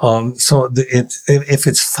 If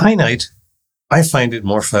it's finite, I find it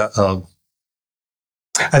more,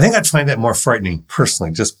 I think I'd find that more frightening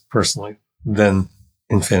personally, just personally, than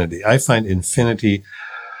infinity. I find infinity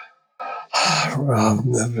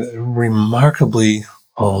remarkably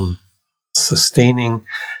sustaining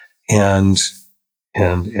and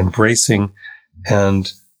embracing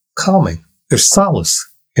and calming. There's solace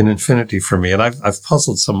in infinity for me. And I've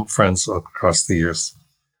puzzled some friends across the years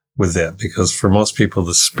with that, because for most people,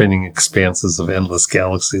 the spinning expanses of endless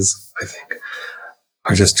galaxies, I think,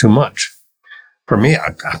 are just too much. For me,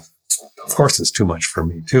 of course, it's too much for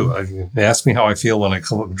me too. Ask me how I feel when I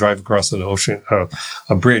drive across an ocean,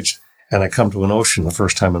 a bridge, and I come to an ocean the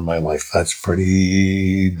first time in my life. That's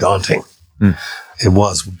pretty daunting. It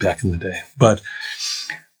was back in the day. But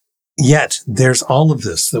yet, there's all of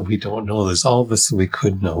this that we don't know. There's all of this that we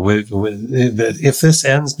could know. If this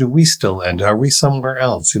ends, do we still end? Are we somewhere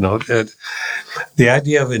else? The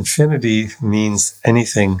idea of infinity means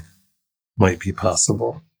anything might be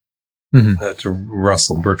possible. To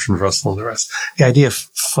Bertrand Russell and the rest. The idea of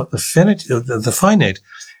the finite.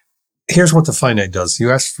 Here's what the finite does.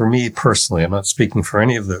 You asked for me personally. I'm not speaking for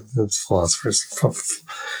any of the philosophers.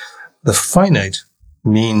 The finite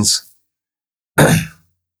means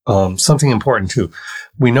something important too.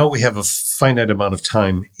 We know we have a finite amount of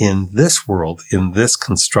time in this world, in this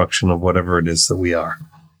construction of whatever it is that we are.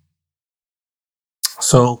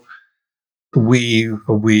 So we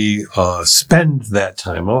spend that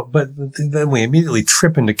time, but then we immediately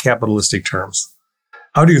trip into capitalistic terms.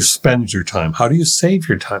 How do you spend your time? How do you save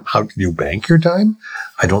your time? How do you bank your time?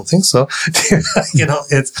 I don't think so.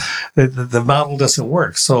 It's the model doesn't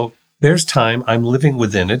work. So there's time. I'm living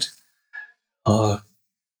within it. The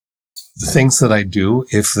things that I do,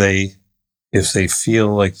 if they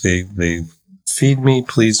feel like they feed me,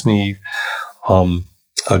 please me,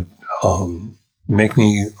 make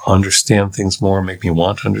me understand things more, make me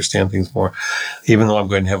want to understand things more, even though I'm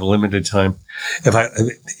going to have a limited time.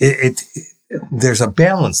 There's a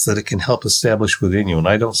balance that it can help establish within you. And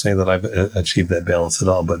I don't say that I've achieved that balance at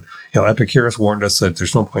all, but, Epicurus warned us that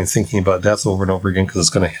there's no point thinking about death over and over again, because it's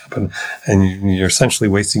going to happen. And you're essentially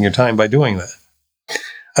wasting your time by doing that.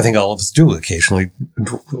 I think all of us do occasionally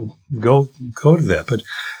go to that. But,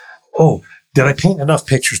 did I paint enough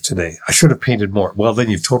pictures today? I should have painted more. Well, then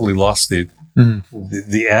you've totally lost the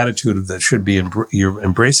attitude that should be you're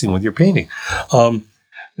embracing with your painting.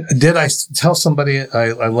 Did I tell somebody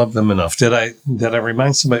I love them enough? Did I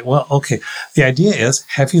remind somebody? Well, okay. The idea is,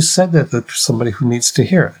 have you said that to somebody who needs to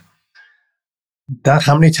hear it? Not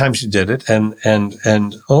how many times you did it, and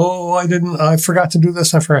I didn't. I forgot to do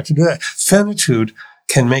this. I forgot to do that. Finitude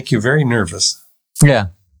can make you very nervous. Yeah,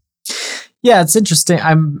 it's interesting.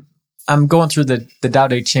 I'm going through the Tao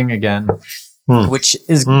Te Ching again, which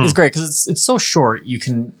is great because it's so short. You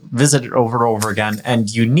can visit it over and over again, and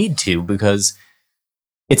you need to, because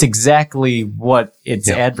it's exactly what it's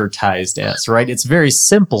advertised as, right? It's very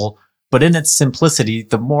simple, but in its simplicity,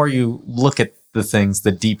 the more you look at the things,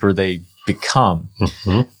 the deeper they become.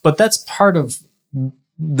 But that's part of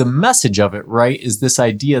the message of it, right? Is this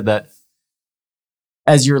idea that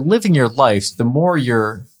as you're living your life, the more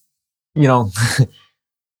you're,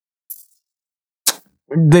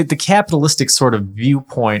 the capitalistic sort of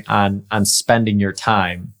viewpoint on spending your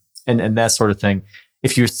time and that sort of thing.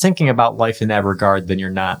 If you're thinking about life in that regard, then you're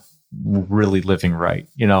not really living right.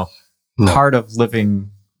 Part of living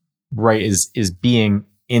right is being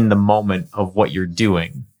in the moment of what you're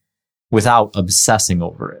doing without obsessing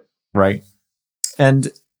over it. Right.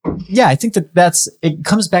 And I think it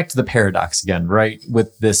comes back to the paradox again, right?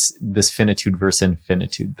 With this finitude versus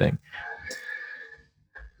infinitude thing.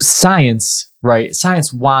 Science, right?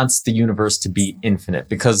 Science wants the universe to be infinite,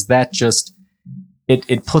 because that just,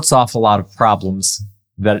 it puts off a lot of problems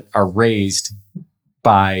that are raised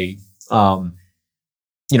by, by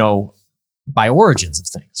origins of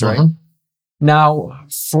things, right? Now,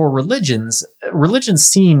 for religions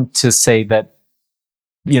seem to say that,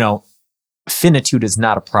 finitude is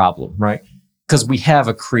not a problem, right? Because we have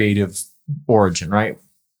a creative origin, right?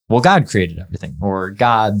 Well, God created everything, or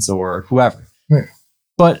gods, or whoever. Right.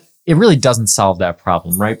 But it really doesn't solve that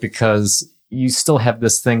problem, right? Because you still have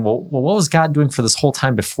this thing, well, what was God doing for this whole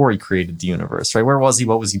time before he created the universe, right? Where was he?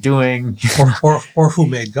 What was he doing? or who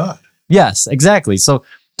made God? Yes, exactly. So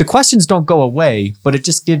the questions don't go away, but it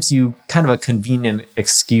just gives you kind of a convenient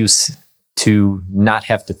excuse to not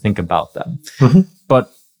have to think about them. Mm-hmm.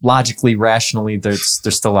 But logically, rationally, there's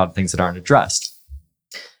still a lot of things that aren't addressed.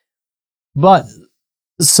 But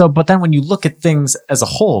then when you look at things as a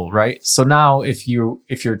whole, right? So now if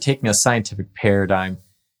you're taking a scientific paradigm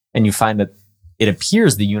and you find that it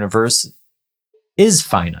appears the universe is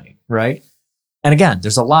finite, right? And again,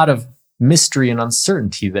 there's a lot of mystery and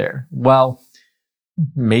uncertainty there. Well,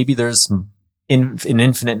 maybe there's an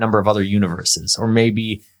infinite number of other universes, or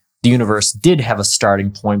maybe the universe did have a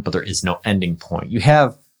starting point, but there is no ending point. You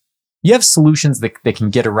have solutions that can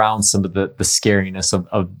get around some of the scariness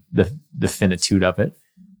of the finitude of it,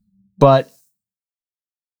 but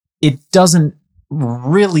it doesn't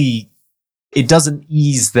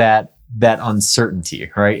ease that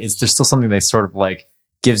uncertainty, right? There's still something that sort of like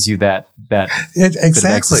gives you that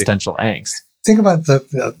exactly existential angst. Think about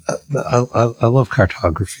I love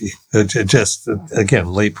cartography. Just again,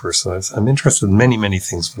 layperson. I'm interested in many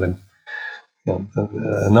things, but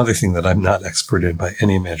another thing that I'm not expert in by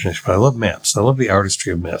any imagination. But I love maps. I love the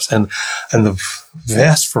artistry of maps and the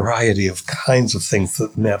vast variety of kinds of things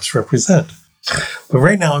that maps represent. But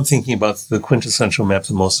right now, I'm thinking about the quintessential map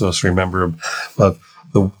that most of us remember about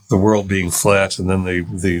the world being flat, and then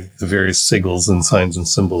the various sigils and signs and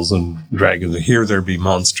symbols and dragons. Here there be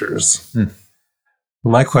monsters.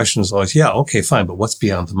 My question is always, yeah, okay, fine, but what's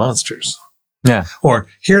beyond the monsters? Yeah. Or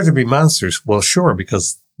here there be monsters. Well, sure,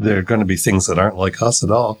 because there are going to be things that aren't like us at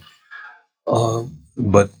all.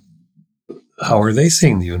 But how are they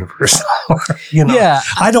seeing the universe? Yeah.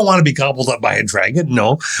 I don't want to be gobbled up by a dragon,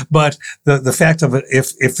 no. But the fact of it,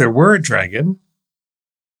 if there were a dragon,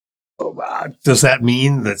 does that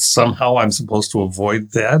mean that somehow I'm supposed to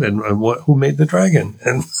avoid that? And who made the dragon?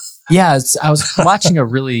 And yeah, I was watching a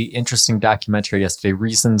really interesting documentary yesterday,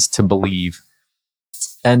 Reasons to Believe.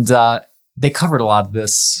 And they covered a lot of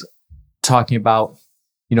this, talking about,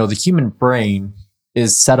 the human brain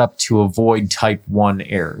is set up to avoid type 1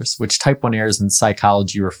 errors, which type 1 errors in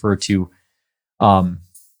psychology refer to,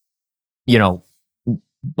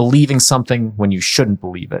 believing something when you shouldn't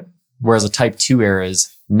believe it. Whereas a type 2 error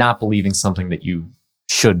is not believing something that you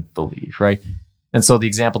should believe, right? And so the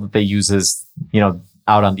example that they use is,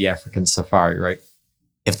 out on the African safari, right?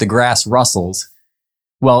 If the grass rustles,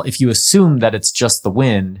 well, if you assume that it's just the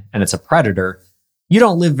wind and it's a predator, you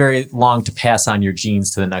don't live very long to pass on your genes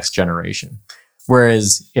to the next generation.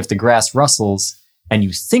 Whereas if the grass rustles and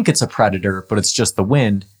you think it's a predator, but it's just the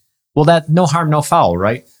wind, well, that no harm, no foul,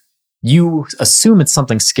 right? You assume it's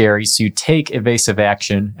something scary, so you take evasive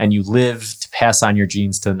action and you live to pass on your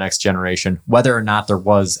genes to the next generation, whether or not there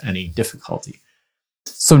was any difficulty.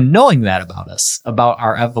 So knowing that about us, about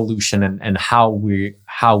our evolution and how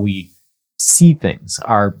we see things,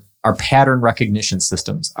 our pattern recognition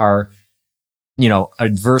systems, our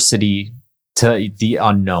adversity to the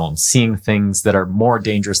unknown, seeing things that are more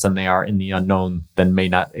dangerous than they are in the unknown than may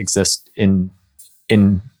not exist in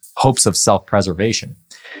hopes of self-preservation.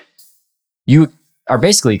 You are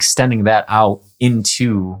basically extending that out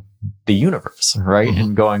into the universe, right? Mm-hmm.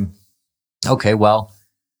 And going, okay, well,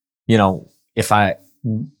 if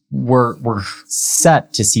we're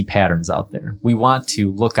set to see patterns out there. We want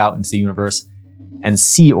to look out into the universe and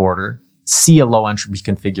see order, see a low entropy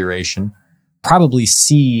configuration, probably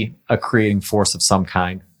see a creating force of some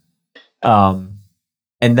kind, and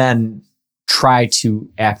then try to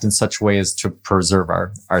act in such a way as to preserve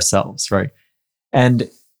ourselves, right? And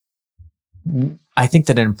I think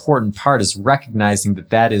that an important part is recognizing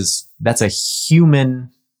that's a human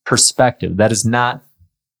perspective. That is not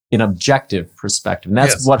an objective perspective. And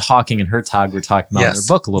that's what Hawking and Hertog were talking about in their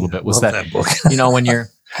book a little bit, was that book. when you're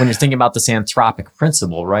thinking about this anthropic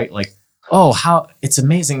principle, right? Like, how it's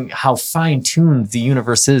amazing how fine-tuned the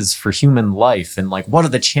universe is for human life. And like, what are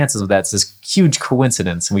the chances of that? It's this huge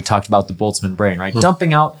coincidence. And we talked about the Boltzmann brain, right?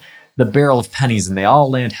 Dumping out the barrel of pennies and they all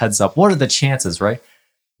land heads up. What are the chances, right?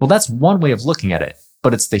 Well, that's one way of looking at it,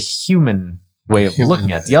 but it's the human way of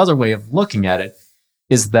looking at it. The other way of looking at it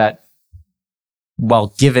is that,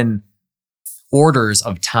 well, given orders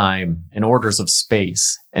of time and orders of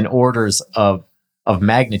space and orders of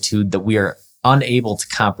magnitude that we are unable to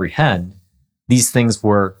comprehend, these things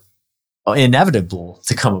were inevitable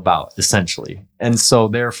to come about, essentially. And so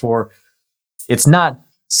therefore, it's not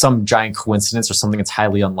some giant coincidence or something that's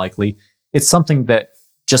highly unlikely. It's something that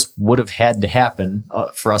just would have had to happen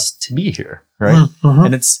for us to be here, right? Mm-hmm.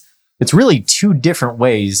 And it's really two different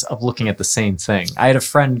ways of looking at the same thing. I had a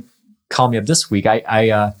friend call me up this week.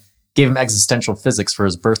 I gave him existential physics for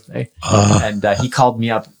his birthday, and he called me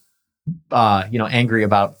up, angry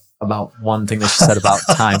about one thing that she said about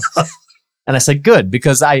time. And I said, good,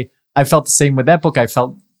 because I felt the same with that book. I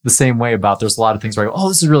felt the same way about there's a lot of things where I go, oh,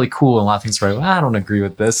 this is really cool. And a lot of things where I go, I don't agree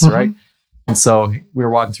with this. Mm-hmm. Right. And so we were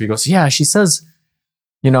walking through, he goes, yeah, she says,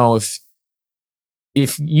 if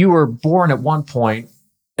you were born at one point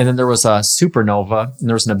and then there was a supernova and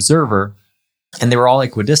there was an observer and they were all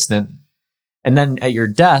equidistant. And then at your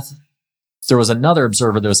death, there was another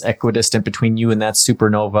observer that was equidistant between you and that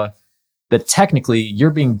supernova, that technically you're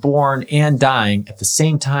being born and dying at the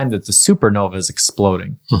same time that the supernova is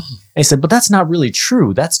exploding. Mm-hmm. And he said, but that's not really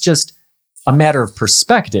true. That's just a matter of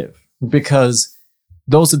perspective, because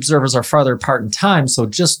those observers are farther apart in time. So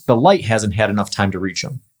just the light hasn't had enough time to reach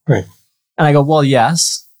them. Right. And I go, well,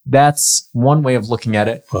 yes, that's one way of looking at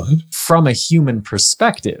it from a human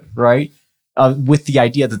perspective, right? With the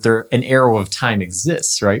idea that an arrow of time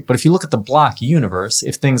exists, right? But if you look at the block universe,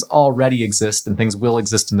 if things already exist and things will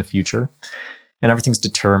exist in the future, and everything's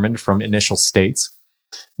determined from initial states,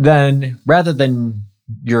 then rather than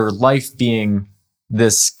your life being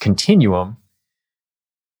this continuum,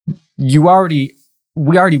 we already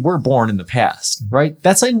were born in the past, right?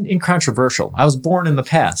 That's incontroversial. I was born in the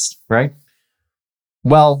past, right?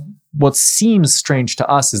 Well, what seems strange to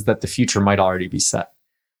us is that the future might already be set.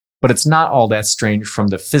 But it's not all that strange from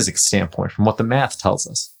the physics standpoint, from what the math tells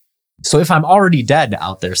us. So if I'm already dead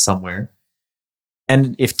out there somewhere,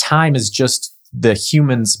 and if time is just the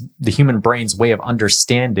human brain's way of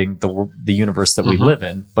understanding the universe that we live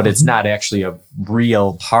in, but it's not actually a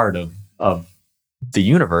real part of the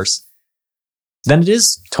universe, then it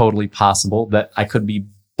is totally possible that I could be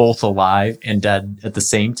both alive and dead at the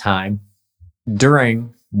same time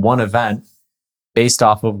during one event, based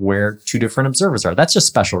off of where two different observers are. That's just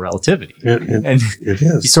special relativity. It is.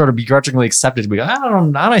 You sort of begrudgingly accepted. We go,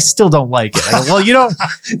 I still don't like it. I go, well, you don't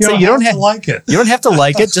have to like it. You don't have to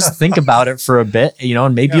like it. Just think about it for a bit,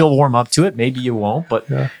 and maybe you'll warm up to it. Maybe you won't.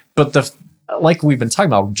 But like we've been talking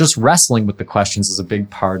about, just wrestling with the questions is a big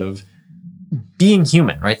part of being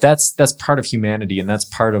human, right? That's part of humanity, and that's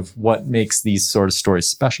part of what makes these sort of stories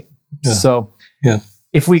special. Yeah. So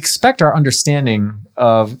if we expect our understanding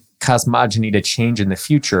of cosmogony to change in the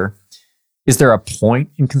future, is there a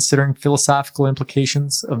point in considering philosophical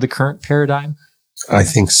implications of the current paradigm? I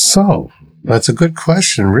think so. That's a good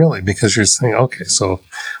question, really, because you're saying, okay, so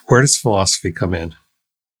where does philosophy come in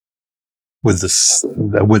with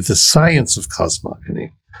the science of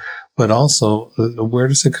cosmogony? But also, where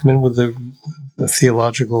does it come in with the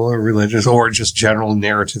theological or religious or just general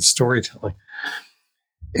narrative storytelling?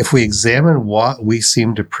 If we examine what we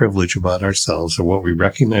seem to privilege about ourselves, or what we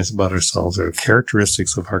recognize about ourselves, or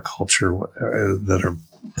characteristics of our culture that are,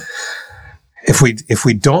 if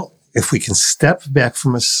we can step back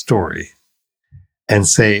from a story and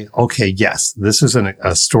say, okay, yes, this is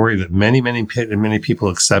a story that many people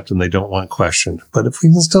accept and they don't want questioned. But if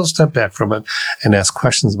we can still step back from it and ask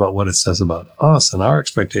questions about what it says about us and our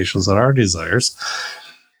expectations and our desires,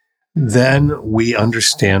 then we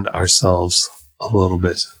understand ourselves a little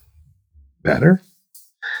bit better.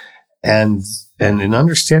 And in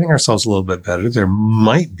understanding ourselves a little bit better, there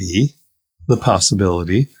might be the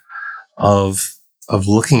possibility of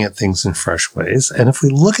looking at things in fresh ways. And if we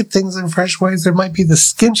look at things in fresh ways, there might be the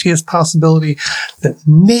skinchiest possibility that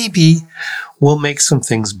maybe we'll make some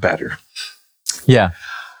things better. Yeah.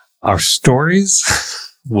 Our stories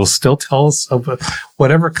will still tell us of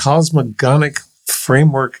whatever cosmogonic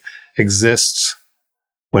framework exists.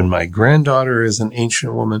 When my granddaughter is an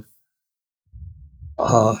ancient woman,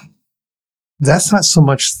 that's not so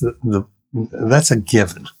much that's a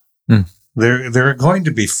given. Mm. There are going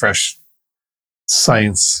to be fresh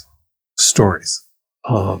science stories.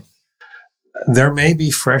 There may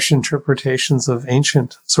be fresh interpretations of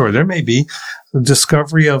ancient stories. There may be the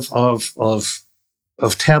discovery of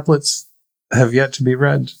tablets have yet to be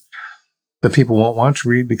read that people won't want to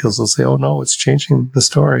read because they'll say, "Oh no, it's changing the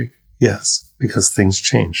story." Yes, because things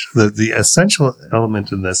change. The essential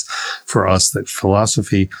element in this for us that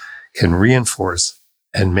philosophy can reinforce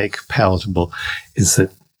and make palatable is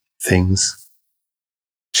that things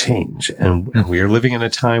change. And we are living in a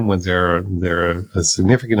time when there are a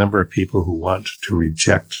significant number of people who want to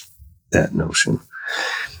reject that notion.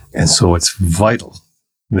 And so it's vital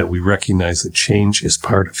that we recognize that change is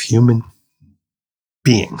part of human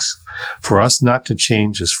beings. For us not to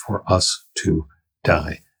change is for us to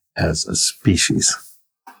die. As a species,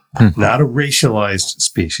 not a racialized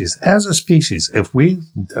species, as a species. If we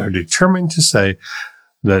are determined to say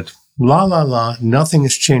that nothing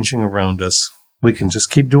is changing around us, we can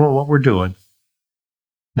just keep doing what we're doing,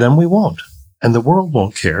 then we won't. And the world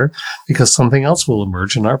won't care because something else will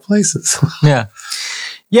emerge in our places. Yeah.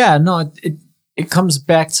 Yeah. No, it comes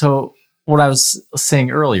back to what I was saying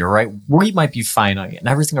earlier, right? We might be finite and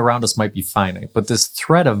everything around us might be finite, but this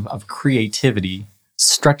thread of creativity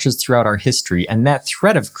stretches throughout our history. And that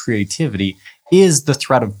thread of creativity is the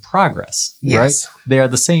thread of progress, Yes. right? They are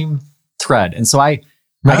the same thread. And so I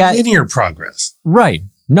Not linear progress. right.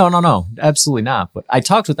 No, absolutely not. But I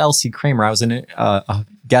talked with Elsie Kramer. I was a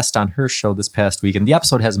guest on her show this past week, and the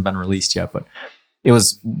episode hasn't been released yet, but it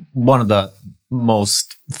was one of the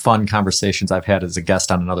most fun conversations I've had as a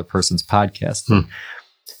guest on another person's podcast.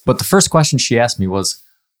 But the first question she asked me was,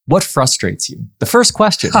 what frustrates you? The first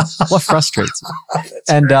question, what frustrates you?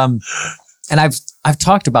 And I've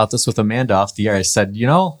talked about this with Amanda off the air. I said,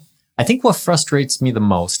 I think what frustrates me the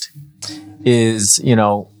most is,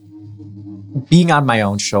 being on my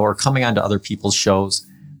own show or coming onto other people's shows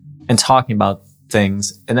and talking about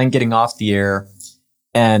things and then getting off the air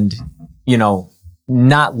and,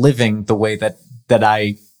 not living the way that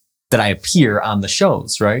I appear on the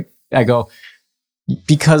shows, right? I go,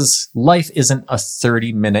 because life isn't a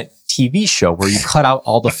 30-minute TV show where you cut out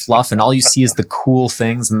all the fluff and all you see is the cool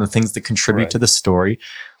things and the things that contribute to the story.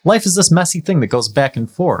 Life is this messy thing that goes back and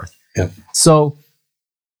forth. Yeah. So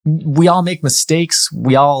we all make mistakes.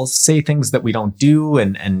 We all say things that we don't do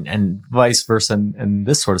and vice versa and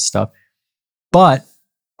this sort of stuff. But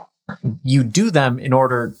you do them in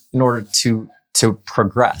order to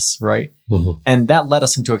progress, right? Mm-hmm. And that led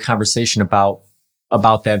us into a conversation about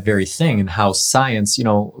that very thing and how science,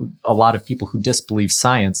 a lot of people who disbelieve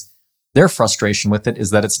science, their frustration with it is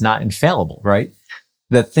that it's not infallible, right?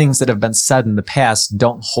 That things that have been said in the past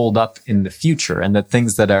don't hold up in the future, and that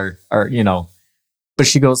things that are but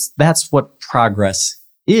she goes, that's what progress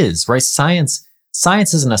is, right? Science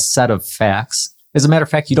isn't a set of facts. As a matter of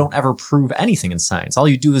fact, you don't ever prove anything in science. All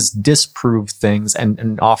you do is disprove things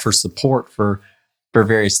and offer support for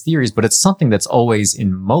various theories, but it's something that's always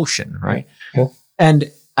in motion, right? Yeah.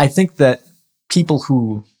 And I think that people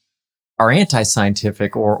who are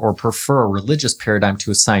anti-scientific or prefer a religious paradigm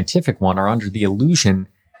to a scientific one are under the illusion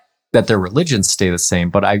that their religions stay the same.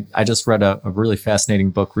 But I just read a really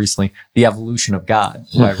fascinating book recently, The Evolution of God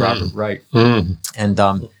by Robert Wright. And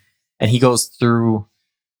he goes through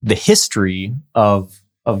the history of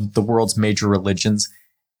the world's major religions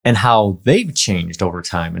and how they've changed over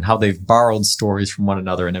time and how they've borrowed stories from one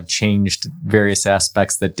another and have changed various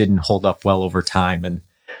aspects that didn't hold up well over time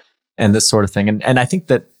and this sort of thing. And I think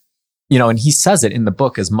that, and he says it in the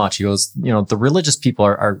book as much. He goes, the religious people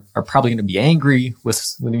are probably going to be angry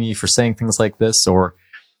with me for saying things like this, or,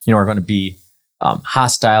 are going to be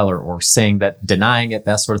hostile or saying that, denying it,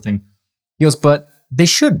 that sort of thing. He goes, but they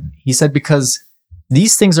shouldn't. He said, because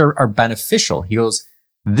these things are beneficial. He goes,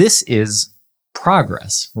 this is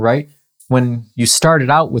progress, right? When you started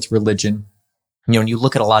out with religion, and you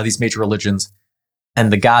look at a lot of these major religions and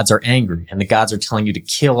the gods are angry and the gods are telling you to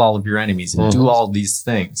kill all of your enemies and do all of these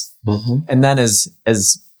things. Mm-hmm. And then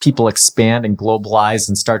as people expand and globalize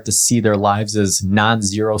and start to see their lives as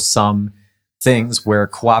non-zero sum things where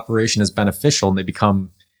cooperation is beneficial and they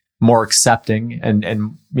become more accepting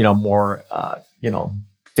and more,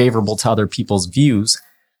 favorable to other people's views,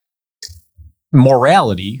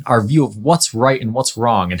 morality, our view of what's right and what's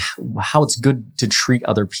wrong and how it's good to treat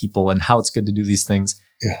other people and how it's good to do these things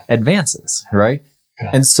advances, right?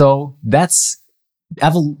 Yeah. And so that's,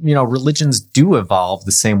 religions do evolve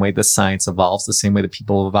the same way that science evolves, the same way that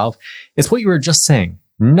people evolve. It's what you were just saying.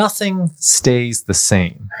 Nothing stays the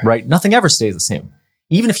same, right? Nothing ever stays the same.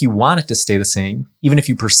 Even if you want it to stay the same, even if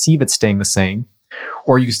you perceive it staying the same,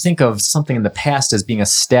 or you think of something in the past as being a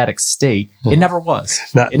static state, it never was.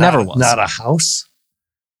 Never was. Not a house.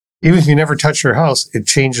 Even if you never touch your house, it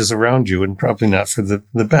changes around you, and probably not for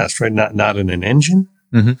the best, right? Not in an engine.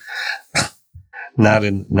 Mm-hmm. Not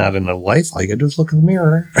in a life. All you got to do is look in the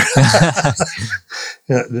mirror.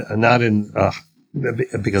 Not in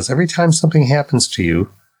because every time something happens to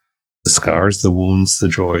you, the scars, the wounds, the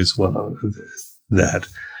joys, that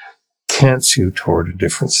cants you toward a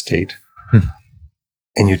different state.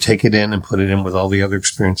 And you take it in and put it in with all the other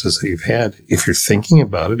experiences that you've had. If you're thinking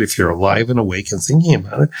about it, if you're alive and awake and thinking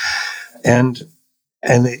about it, and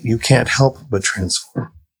you can't help but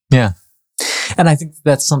transform. Yeah. And I think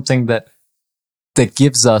that's something that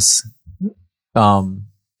gives us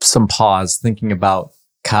some pause thinking about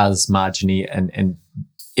cosmogony and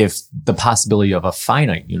if the possibility of a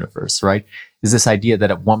finite universe, right? Is this idea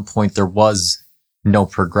that at one point there was no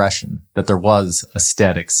progression, that there was a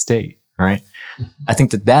static state, right? I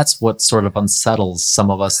think that's what sort of unsettles some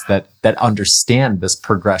of us that understand this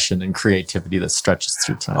progression and creativity that stretches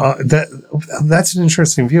through time. That's an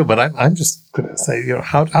interesting view, but I'm just going to say,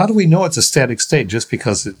 how do we know it's a static state just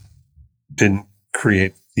because it didn't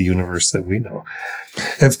create the universe that we know.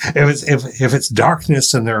 If it's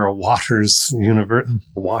darkness and there are waters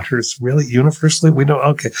really universally, we don't.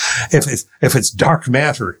 Okay, if it's dark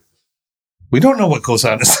matter, we don't know what goes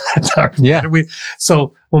on inside dark matter.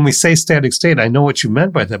 So when we say static state, I know what you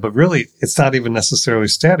meant by that, but really, it's not even necessarily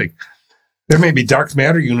static. There may be dark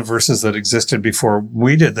matter universes that existed before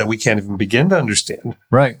we did that we can't even begin to understand.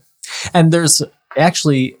 Right. And there's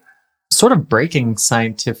actually sort of breaking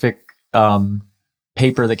scientific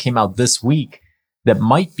paper that came out this week that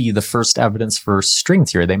might be the first evidence for string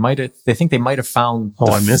theory. They think they might have found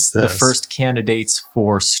the first candidates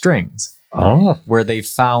for strings. Where they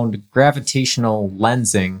found gravitational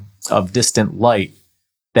lensing of distant light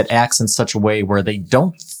that acts in such a way where they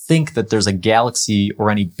don't think that there's a galaxy or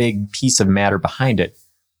any big piece of matter behind it,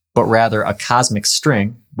 but rather a cosmic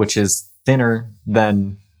string, which is thinner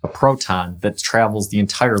than a proton that travels the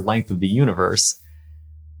entire length of the universe,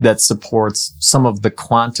 that supports some of the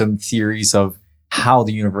quantum theories of how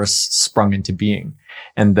the universe sprung into being.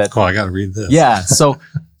 And that, I got to read this. Yeah.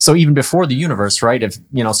 So even before the universe, right? If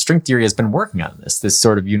string theory has been working on this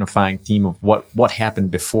sort of unifying theme of what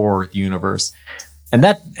happened before the universe, and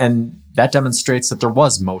that demonstrates that there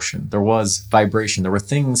was motion, there was vibration, there were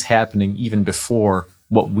things happening even before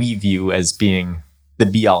what we view as being the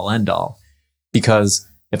be all end all. Because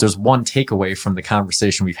if there's one takeaway from the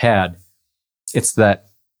conversation we've had, it's that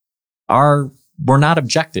we're not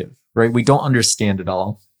objective, right? We don't understand it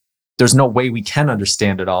all. There's no way we can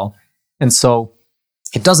understand it all, and so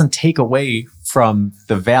it doesn't take away from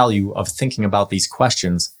the value of thinking about these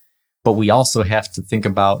questions, but we also have to think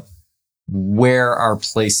about where our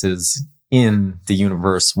place is in the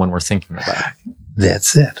universe when we're thinking about it.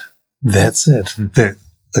 That's it. The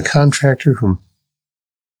contractor who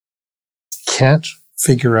can't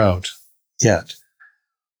figure out yet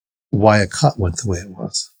why a cut went the way it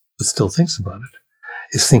was, but still thinks about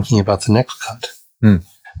it, is thinking about the next cut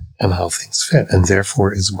and how things fit, and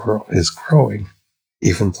therefore is growing,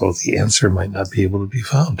 even though the answer might not be able to be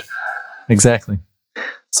found. Exactly.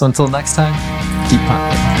 So until next time, keep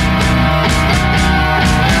pondering.